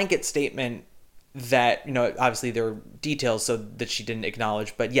a blanket statement that, you know, obviously there were details so that she didn't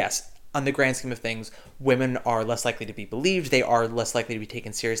acknowledge, but yes, on the grand scheme of things, women are less likely to be believed. They are less likely to be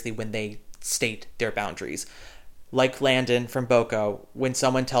taken seriously when they state their boundaries. Like Landon from Boko, when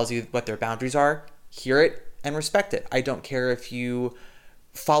someone tells you what their boundaries are, hear it and respect it. I don't care if you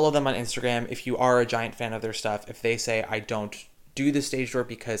follow them on Instagram, if you are a giant fan of their stuff, if they say, I don't do the stage door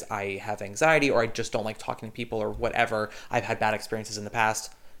because I have anxiety or I just don't like talking to people or whatever, I've had bad experiences in the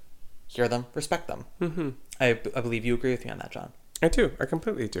past, hear them, respect them. Mm-hmm. I believe you agree with me on that, John. I do. I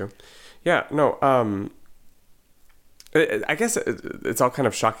completely do. Yeah, no, I guess it's all kind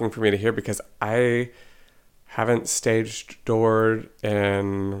of shocking for me to hear because I haven't stage doored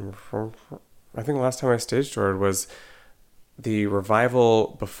in, I think the last time I stage doored was the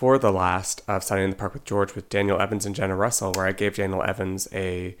revival before the last of Sunny in the Park with George with Daniel Evans and Jenna Russell, where I gave Daniel Evans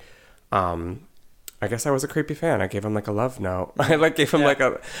I guess I was a creepy fan. I gave him like a love note. I gave him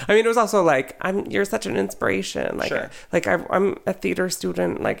it was also like, you're such an inspiration. Like, sure. I'm a theater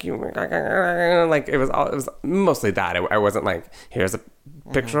student. Like you, like it was mostly that. I wasn't like, here's a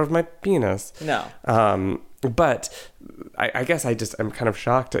picture of my penis. No. But I guess I'm kind of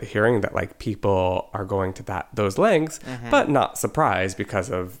shocked at hearing that like people are going to those lengths, but not surprised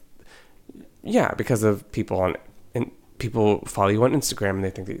because of people people follow you on Instagram and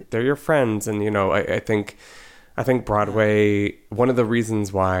they think that they're your friends. And, you know, I think Broadway, one of the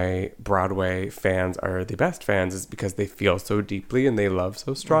reasons why Broadway fans are the best fans is because they feel so deeply and they love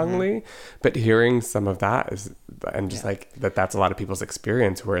so strongly. But hearing some of that like that's a lot of people's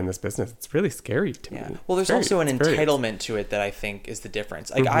experience who are in this business. It's really scary to me. Well, there's also an entitlement to it that I think is the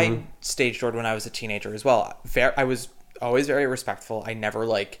difference. Like I stage doored when I was a teenager as well. I was always very respectful. I never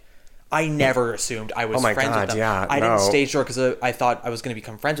assumed I was friends with them. Yeah, I didn't stage door because I thought I was going to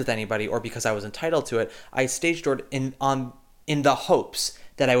become friends with anybody or because I was entitled to it. I stage doored in the hopes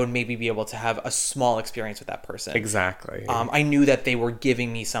that I would maybe be able to have a small experience with that person. Exactly. I knew that they were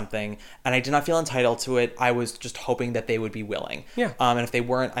giving me something, and I did not feel entitled to it. I was just hoping that they would be willing. Yeah. And if they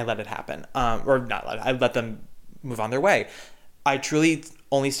weren't, I let it happen. I let them move on their way. I truly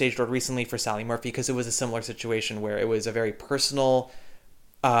only stage doored recently for Sally Murphy because it was a similar situation where it was a very personal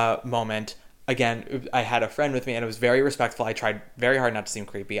moment. Again, I had a friend with me and it was very respectful. I tried very hard not to seem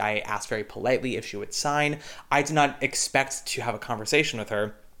creepy. I asked very politely if she would sign. I did not expect to have a conversation with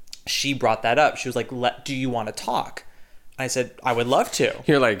her. She brought that up. She was like, do you want to talk? I said, I would love to.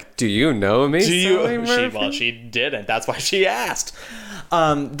 You're like, do you know me? She didn't. That's why she asked.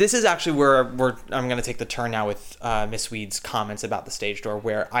 This is actually where I'm going to take the turn now with Miss Weed's comments about the stage door,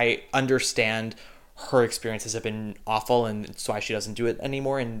 where I understand her experiences have been awful and it's why she doesn't do it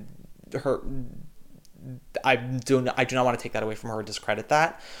anymore. And I do not want to take that away from her or discredit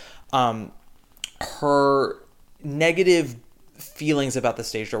that. Her negative feelings about the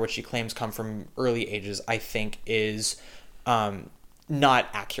stage door, which she claims come from early ages, I think is not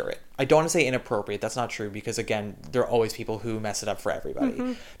accurate. I don't want to say inappropriate. That's not true because, again, there are always people who mess it up for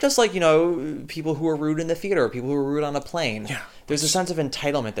everybody. Just like, you know, people who are rude in the theater, people who are rude on a plane. Yeah. There's a sense of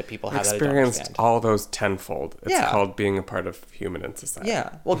entitlement that people have that I don't understand. All those tenfold. It's called being a part of human in society.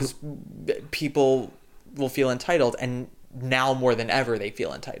 Yeah. Well, because people will feel entitled, and now more than ever they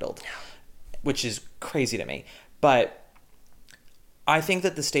feel entitled, which is crazy to me. But I think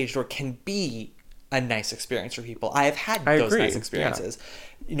that the stage door can be a nice experience for people. I have had those nice experiences.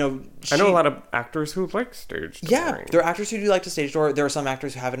 Yeah. You know, I know a lot of actors who like stage door. Yeah, there are actors who do like to stage door. There are some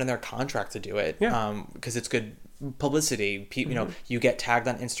actors who have it in their contract to do it. Yeah. Because it's good publicity. You know, you get tagged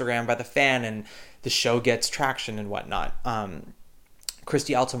on Instagram by the fan, and the show gets traction and whatnot.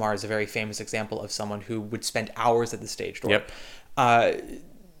 Christy Altomar is a very famous example of someone who would spend hours at the stage door. Yep.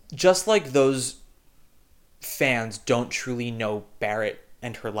 Just like those fans don't truly know Barrett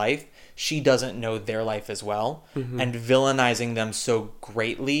and her life, she doesn't know their life as well. And villainizing them so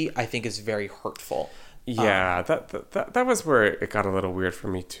greatly, I think, is very hurtful. Yeah, that was where it got a little weird for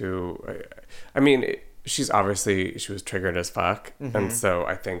me too. I mean, she was triggered as fuck, and so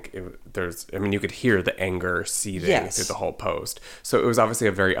I think you could hear the anger seething through the whole post. So it was obviously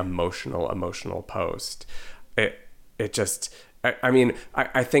a very emotional post. It just,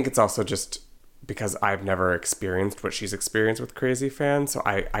 I think it's also just because I've never experienced what she's experienced with crazy fans, so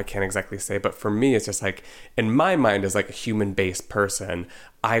I can't exactly say. But for me, it's just like, in my mind, as like a human-based person,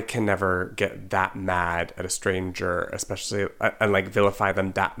 I can never get that mad at a stranger, especially, and like vilify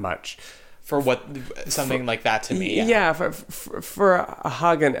them that much. For something like that to me. Yeah, for a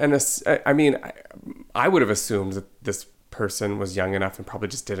hug I would have assumed that this person was young enough and probably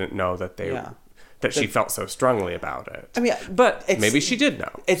just didn't know that she felt so strongly about it. I mean, but maybe she did know.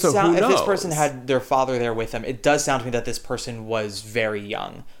 If this person had their father there with them, it does sound to me that this person was very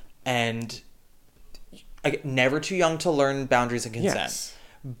young and never too young to learn boundaries and consent. Yes.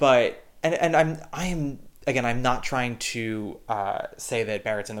 But I'm not trying to say that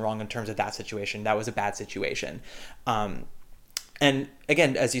Barrett's in the wrong in terms of that situation. That was a bad situation. And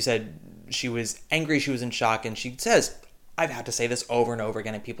again, as you said, she was angry, she was in shock, and she says, I've had to say this over and over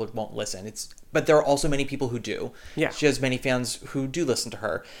again and people won't listen. But there are also many people who do. Yeah. She has many fans who do listen to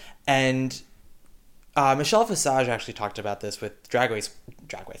her. And Michelle Visage actually talked about this with Drag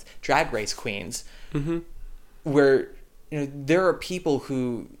Race Queens, where, you know, there are people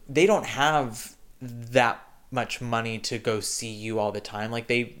who, they don't have that much money to go see you all the time. Like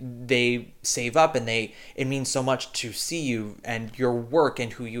they save up, and it means so much to see you and your work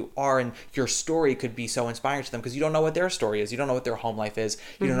and who you are, and your story could be so inspiring to them because you don't know what their story is. You don't know what their home life is.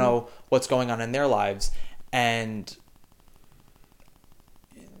 You don't know what's going on in their lives. And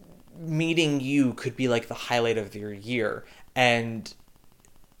meeting you could be like the highlight of your year. And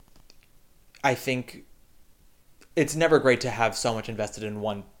I think it's never great to have so much invested in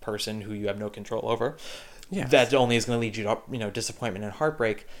one person who you have no control over. Yes. That only is going to lead you to, you know, disappointment and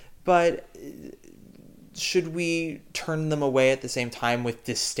heartbreak. But should we turn them away at the same time with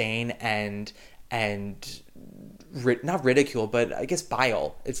disdain and not ridicule, but I guess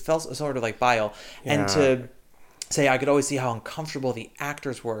bile? It felt sort of like bile. Yeah. And to say, I could always see how uncomfortable the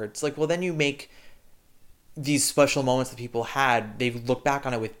actors were. It's like, well, then you make these special moments that people had, they look back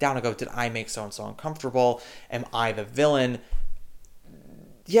on it with doubt and go, did I make so-and-so uncomfortable? Am I the villain?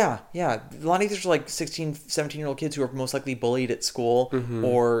 Yeah. A lot of these are like 16, 17-year-old kids who are most likely bullied at school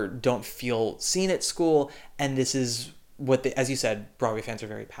or don't feel seen at school. And this is what they, as you said, Broadway fans are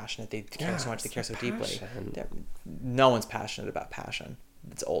very passionate. They care so much. They care so deeply. No one's passionate about passion.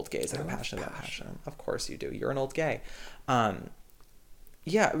 It's old gays that are passionate about passion. Of course you do. You're an old gay.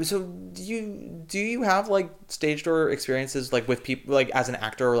 Yeah. So do you have like stage door experiences like with people, like as an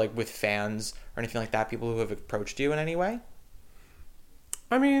actor or like with fans or anything like that? People who have approached you in any way?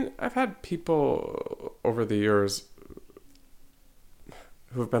 I mean, I've had people over the years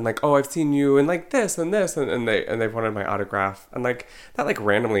who have been like, "Oh, I've seen you in like this and this," and they've wanted my autograph, and like that like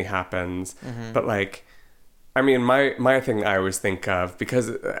randomly happens. But like, I mean, my thing I always think of,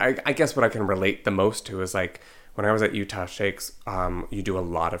 because I guess what I can relate the most to is like when I was at Utah Shakes, you do a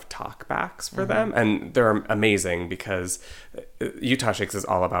lot of talkbacks for them, and they're amazing because Utah Shakes is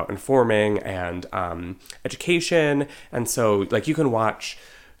all about informing and education, and so like you can watch,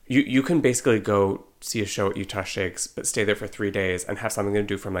 you can basically go see a show at Utah Shakes, but stay there for 3 days and have something to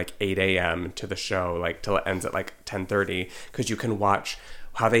do from like 8 a.m. to the show, like till it ends at like 10:30, because you can watch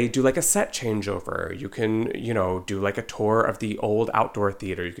how they do like a set changeover. You can, you know, do like a tour of the old outdoor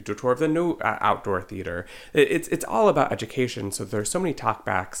theater. You could do a tour of the new outdoor theater. It's all about education. So there's so many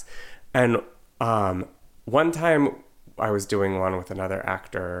talkbacks. And one time I was doing one with another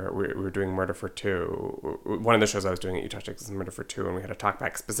actor. We were doing Murder for Two. One of the shows I was doing at Utah Shakes was Murder for Two, and we had a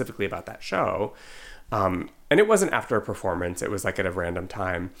talkback specifically about that show. And it wasn't after a performance. It was like at a random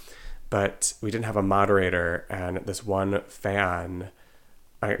time. But we didn't have a moderator, and this one fan...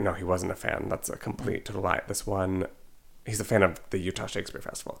 No, he wasn't a fan. That's a complete total lie. He's a fan of the Utah Shakespeare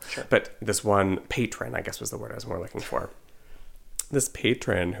Festival. Sure. But this one patron, I guess was the word I was more looking for. This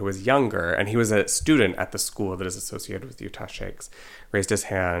patron who was younger, and he was a student at the school that is associated with Utah Shakes, raised his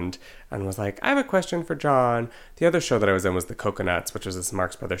hand and was like, I have a question for John. The other show that I was in was The Coconuts, which was this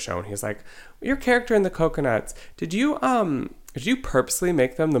Marx Brothers show. And he's like, your character in The Coconuts, did you purposely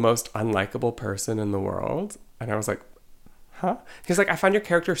make them the most unlikable person in the world? And I was like, huh? He's like, I found your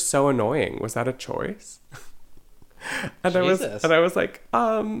character so annoying. Was that a choice? And I was like,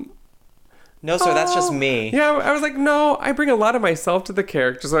 no, sir, that's just me. Yeah, I was like, no, I bring a lot of myself to the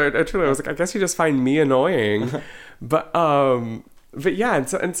character. So I was like, I guess you just find me annoying. But yeah,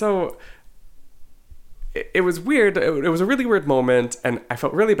 and so it was weird. It was a really weird moment, and I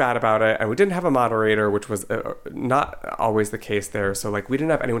felt really bad about it. And we didn't have a moderator, which was not always the case there. So like we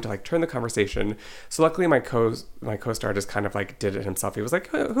didn't have anyone to like turn the conversation. So luckily my co-star just kind of like did it himself. He was like,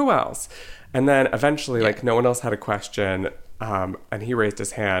 who else? And then eventually like no one else had a question. And he raised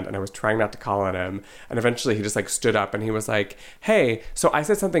his hand, and I was trying not to call on him. And eventually he just like stood up and he was like, hey, so I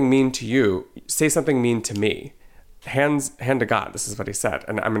said something mean to you. Say something mean to me. Hand to God, this is what he said.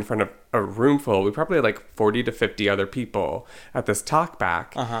 And I'm in front of a room full. We probably had like 40 to 50 other people at this talk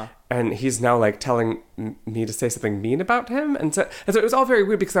back. And he's now like telling me to say something mean about him. And so it was all very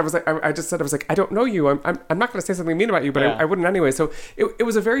weird because I was like, I just said, I was like, I don't know you. I'm not going to say something mean about you, but I wouldn't anyway. So it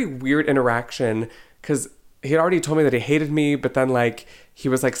was a very weird interaction because he had already told me that he hated me, but then like he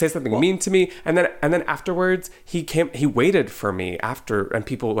was like, say something mean to me. And then afterwards he waited for me after, and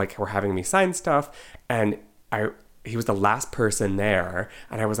people like were having me sign stuff. And he was the last person there,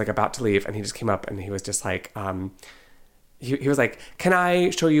 and I was like about to leave, and he just came up and he was just like, he was like, can I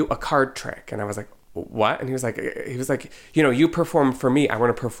show you a card trick? And I was like, what? And he was like, you know, you perform for me, I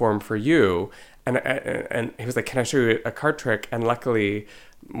want to perform for you. And he was like, can I show you a card trick? And luckily,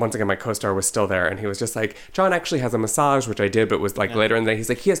 once again, my co-star was still there, and he was just like, John actually has a massage, which I did, but was like later in the day. He's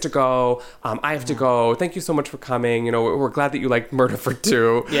like, he has to go. I have to go. Thank you so much for coming. You know, we're glad that you like Murder for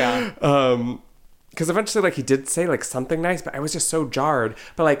Two. Yeah. Because eventually, like, he did say, like, something nice, but I was just so jarred.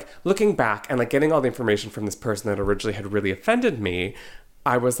 But, like, looking back and, like, getting all the information from this person that originally had really offended me,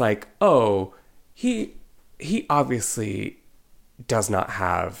 I was like, oh, he obviously does not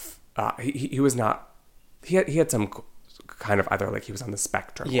have, he was not, he had some kind of either, like, he was on the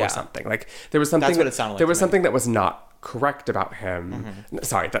spectrum or something. Like, there was something. That's what it sounded like. There was something that was not correct about him.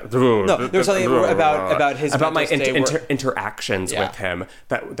 Sorry. No, there was something about his my interactions with him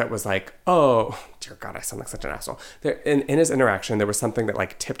that was like, oh dear God, I sound like such an asshole. In his interaction, there was something that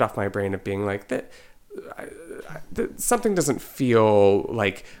like tipped off my brain of being like that. something doesn't feel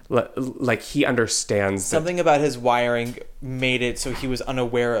like he understands Something about his wiring made it so he was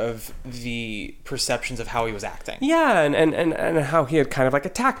unaware of the perceptions of how he was acting. Yeah, and how he had kind of like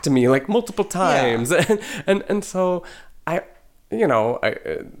attacked me like multiple times, and so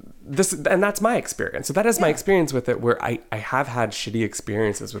that's my experience. So that is my experience with it, where I have had shitty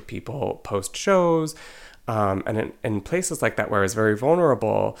experiences with people post shows, and in places like that where I was very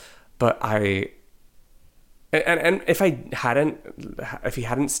vulnerable, but And if he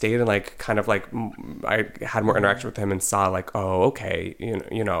hadn't stayed and like kind of like I had more interaction with him and saw like, oh, okay,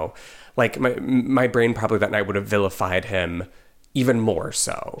 you know, like my brain probably that night would have vilified him even more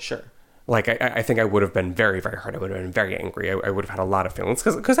so. Sure. Like I think I would have been very, very hurt. I would have been very angry. I would have had a lot of feelings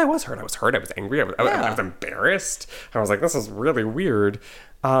because I was hurt. I was hurt. I was angry. I was embarrassed. I was like, this is really weird.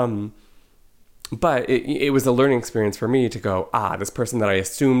 But it was a learning experience for me to go, this person that I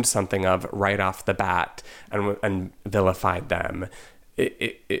assumed something of right off the bat and vilified them,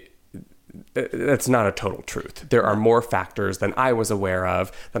 that's not a total truth. There are more factors than I was aware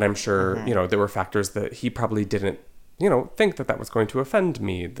of that I'm sure, there were factors that he probably didn't, think that was going to offend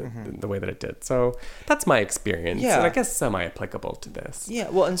me the way that it did. So that's my experience. Yeah. And I guess semi-applicable to this. Yeah,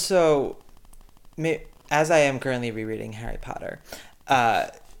 well, and so, as I am currently rereading Harry Potter,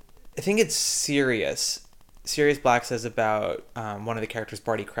 I think it's Sirius. Sirius Black says about one of the characters,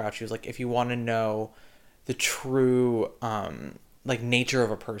 Barty Crouch. He was like, if you want to know the true nature of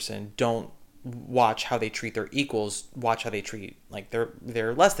a person, don't watch how they treat their equals. Watch how they treat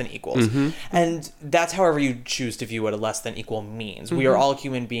they're less than equals. And that's however you choose to view what a less than equal means. We are all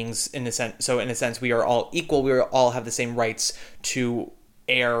human beings in a sense. So in a sense, we are all equal. We all have the same rights to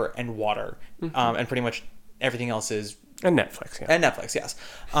air and water, and pretty much everything else is. And Netflix, yeah. And Netflix, yes.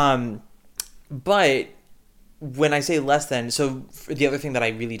 But when I say less than, so the other thing that I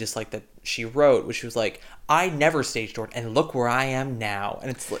really disliked that she wrote, which was like, I never stage doored, and look where I am now.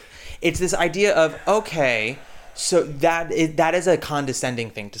 And it's this idea of, okay, so that is a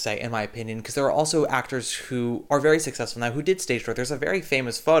condescending thing to say, in my opinion, because there are also actors who are very successful now who did stage door. There's a very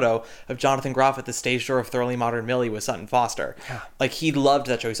famous photo of Jonathan Groff at the stage door of Thoroughly Modern Millie with Sutton Foster. Yeah. Like, he loved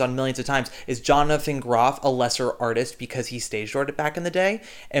that show. He saw it millions of times. Is Jonathan Groff a lesser artist because he stage doored it back in the day?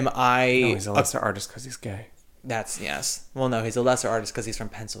 No, he's a lesser artist because he's gay. Yes. Well, no, he's a lesser artist because he's from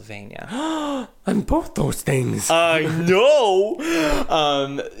Pennsylvania. I'm both those things. I know.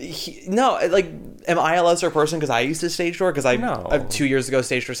 Am I a lesser person because I used to stage door? Because I 2 years ago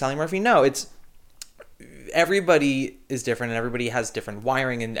staged door Sally Murphy. No, it's everybody is different and everybody has different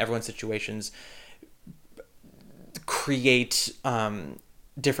wiring, and everyone's situations create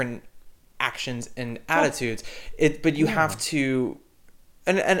different actions and attitudes. But you have to.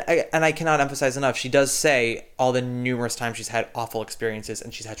 And I cannot emphasize enough, she does say all the numerous times she's had awful experiences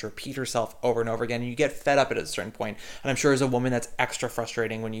and she's had to repeat herself over and over again, and you get fed up at a certain point. And I'm sure as a woman that's extra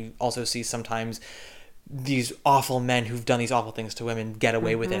frustrating when you also see sometimes these awful men who've done these awful things to women get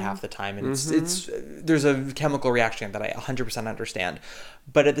away with it half the time. And it's there's a chemical reaction that I 100% understand.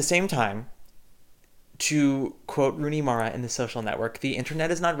 But at the same time, to quote Rooney Mara in The Social Network, the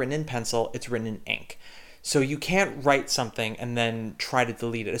internet is not written in pencil, it's written in ink. So you can't write something and then try to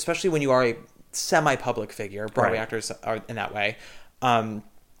delete it, especially when you are a semi-public figure. Broadway actors are in that way.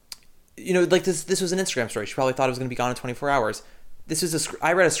 This was an Instagram story. She probably thought it was going to be gone in 24 hours.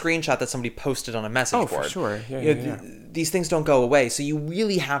 I read a screenshot that somebody posted on a message board. Oh, for sure. Yeah. These things don't go away. So you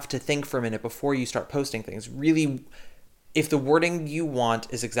really have to think for a minute before you start posting things. Really, if the wording you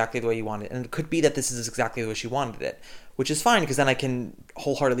want is exactly the way you want it, and it could be that this is exactly the way she wanted it, which is fine, because then I can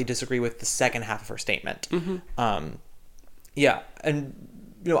wholeheartedly disagree with the second half of her statement. I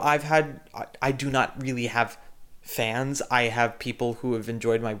do not really have fans. I have people who have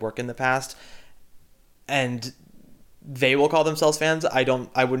enjoyed my work in the past, and they will call themselves fans. I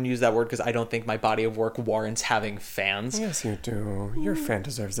wouldn't use that word because I don't think my body of work warrants having fans. Yes, you do. Your fan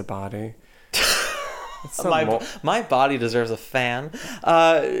deserves a body. My body deserves a fan.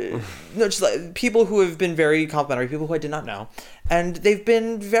 Just like people who have been very complimentary, people who I did not know, and they've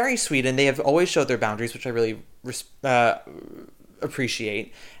been very sweet, and they have always showed their boundaries, which I really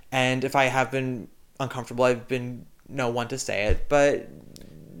appreciate. And if I have been uncomfortable, I've been one to say it, but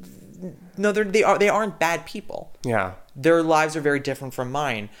no, they aren't bad people. Yeah, their lives are very different from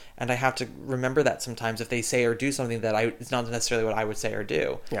mine, and I have to remember that sometimes if they say or do something that it's not necessarily what I would say or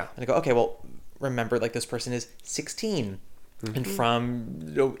do. Yeah, and I go, okay, well, remember, this person is 16 and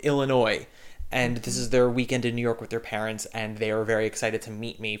from Illinois, and this is their weekend in New York with their parents, and they are very excited to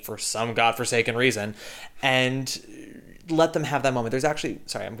meet me for some godforsaken reason, and let them have that moment. There's actually,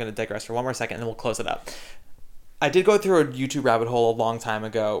 sorry, I'm going to digress for one more second and then we'll close it up. I did go through a YouTube rabbit hole a long time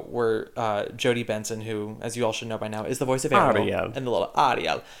ago where Jodie Benson, who, as you all should know by now, is the voice of Ariel and the little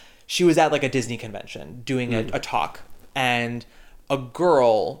Ariel. She was at like a Disney convention doing a talk, and a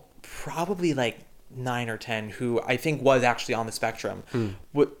girl, probably like 9 or 10, who I think was actually on the spectrum,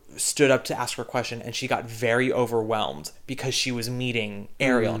 stood up to ask her a question, and she got very overwhelmed because she was meeting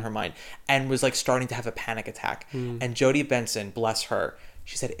Ariel in her mind and was like starting to have a panic attack. And Jodie Benson, bless her,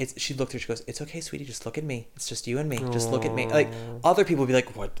 she said, she looked at her, she goes, "It's okay, sweetie, just look at me. It's just you and me. Just look at me." Like, other people would be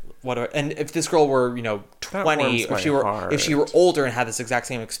like, what and if this girl were, 20, if she were older and had this exact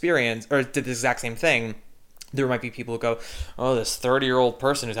same experience, or did the exact same thing, there might be people who go, "Oh, this 30-year-old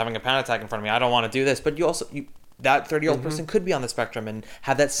person who's having a panic attack in front of me, I don't want to do this." But that 30-year-old person could be on the spectrum and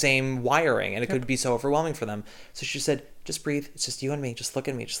have that same wiring, and it could be so overwhelming for them. So she said, "Just breathe. It's just you and me. Just look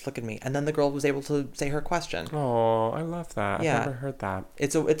at me. Just look at me." And then the girl was able to say her question. Oh, I love that. Yeah. I've never heard that.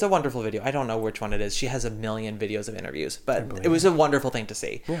 It's a wonderful video. I don't know which one it is. She has a million videos of interviews, but it was a wonderful thing to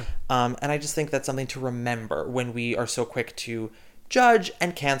see. Yeah. And I just think that's something to remember when we are so quick to judge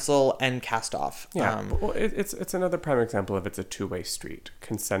and cancel and cast off. Yeah. Well, it's another prime example of it's a two-way street.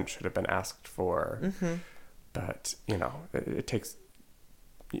 Consent should have been asked for. But, it takes...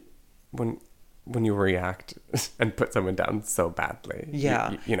 When you react and put someone down so badly,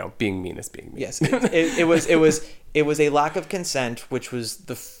 being mean is being mean. Yes, it was a lack of consent, which was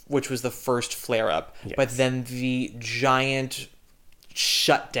the first flare up, but then the giant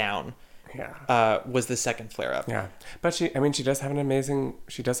shutdown was the second flare up. Yeah, but she does have an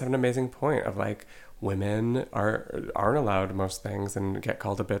amazing point of like, women aren't allowed most things and get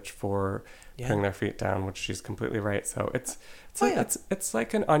called a bitch for putting their feet down, which she's completely right. So it's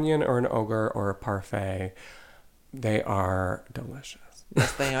like an onion or an ogre or a parfait. They are delicious.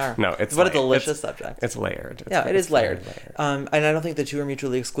 Yes, they are. No, it's what a delicious subject. It's layered. It is layered. And I don't think the two are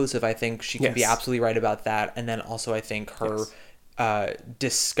mutually exclusive. I think she can be absolutely right about that. And then also I think her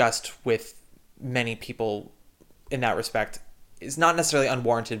disgust with many people in that respect is not necessarily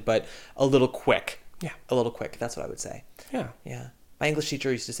unwarranted, but a little quick. Yeah. A little quick. That's what I would say. Yeah. Yeah. My English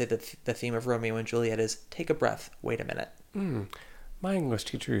teacher used to say that the theme of Romeo and Juliet is take a breath, wait a minute. My English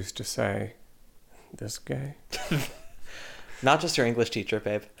teacher used to say, "This gay." Not just your English teacher,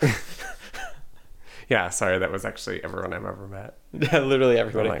 babe. Yeah, sorry, that was actually everyone I've ever met. Literally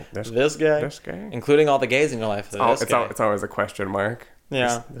everybody. Like, this guy. This guy. Including all the gays in your life. It's always a question mark.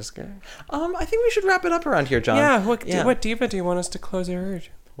 Yeah. This guy. I think we should wrap it up around here, John. Yeah. What diva do you want us to close out?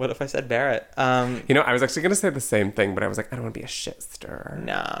 What if I said Barrett? I was actually going to say the same thing, but I was like, I don't want to be a shit stirrer.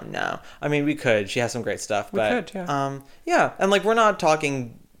 No. I mean, we could. She has some great stuff. We could, yeah. Yeah, and like, we're not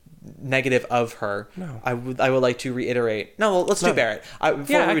talking negative of her. No. I would like to reiterate. No, let's do Barrett.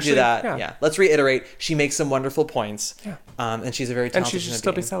 Before we do that, let's reiterate. She makes some wonderful points. Yeah. And she's a very talented and she should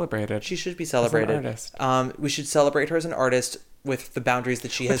still be celebrated. She should be celebrated. As an artist. We should celebrate her as an artist with the boundaries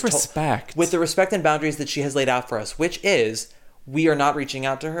that she has. With respect. With the respect and boundaries that she has laid out for us, which is, we are not reaching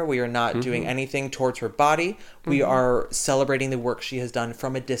out to her. We are not doing anything towards her body. We are celebrating the work she has done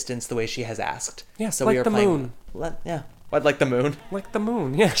from a distance, the way she has asked. Yes, so like we are the moon. What, like the moon? Like the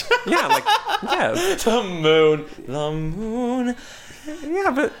moon, yeah. The moon.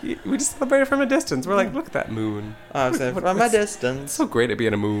 Yeah, but we just celebrate it from a distance. We're like, look at that moon. From a distance. It's so great to be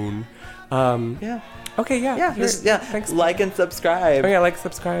in a moon. Yeah. Okay, yeah. Thanks. Like and subscribe. Oh, yeah, like,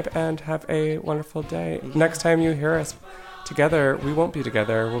 subscribe, and have a wonderful day. Next time you hear us together, we won't be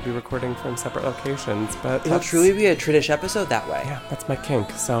together. We'll be recording from separate locations, but it'll truly be a Tradish episode that way. Yeah, that's my kink.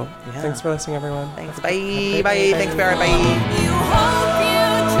 So thanks for listening, everyone. Thanks. Bye. Thanks, Barrett. Bye. You hope, you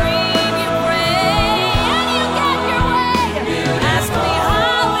dream, you pray, and you get your way. Ask me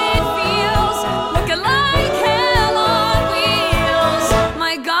how it feels, looking like hell on wheels.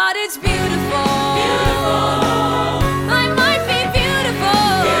 My God, it's beautiful. I might be beautiful.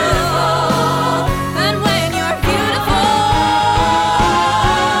 And when you're beautiful,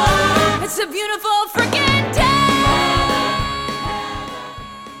 it's a beautiful freaking day.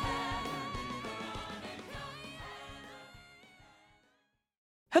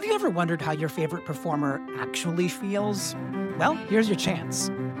 Have you ever wondered how your favorite performer actually feels? Well, here's your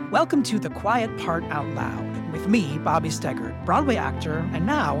chance. Welcome to The Quiet Part Out Loud with me, Bobby Steggert, Broadway actor and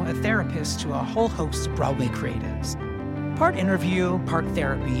now a therapist to a whole host of Broadway creatives. Part interview, part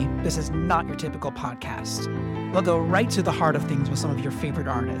therapy, this is not your typical podcast. We'll go right to the heart of things with some of your favorite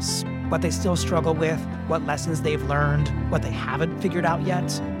artists, what they still struggle with, what lessons they've learned, what they haven't figured out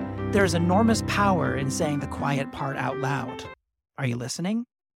yet. There's enormous power in saying the quiet part out loud. Are you listening?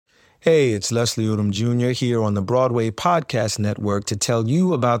 Hey, it's Leslie Odom Jr. here on the Broadway Podcast Network to tell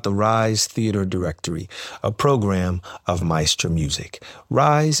you about the Rise Theater Directory, a program of Maestro Music.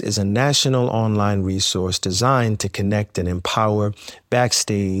 Rise is a national online resource designed to connect and empower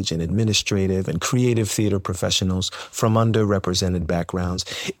backstage and administrative and creative theater professionals from underrepresented backgrounds.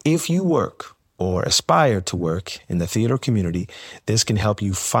 If you work or aspire to work in the theater community, this can help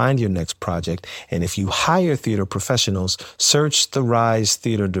you find your next project. And if you hire theater professionals, search the Rise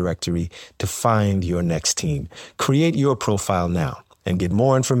Theater Directory to find your next team. Create your profile now and get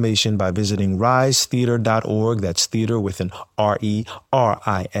more information by visiting risetheater.org. That's theater with an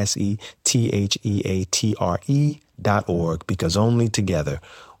RERISETHEATRE.org, because only together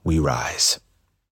we rise.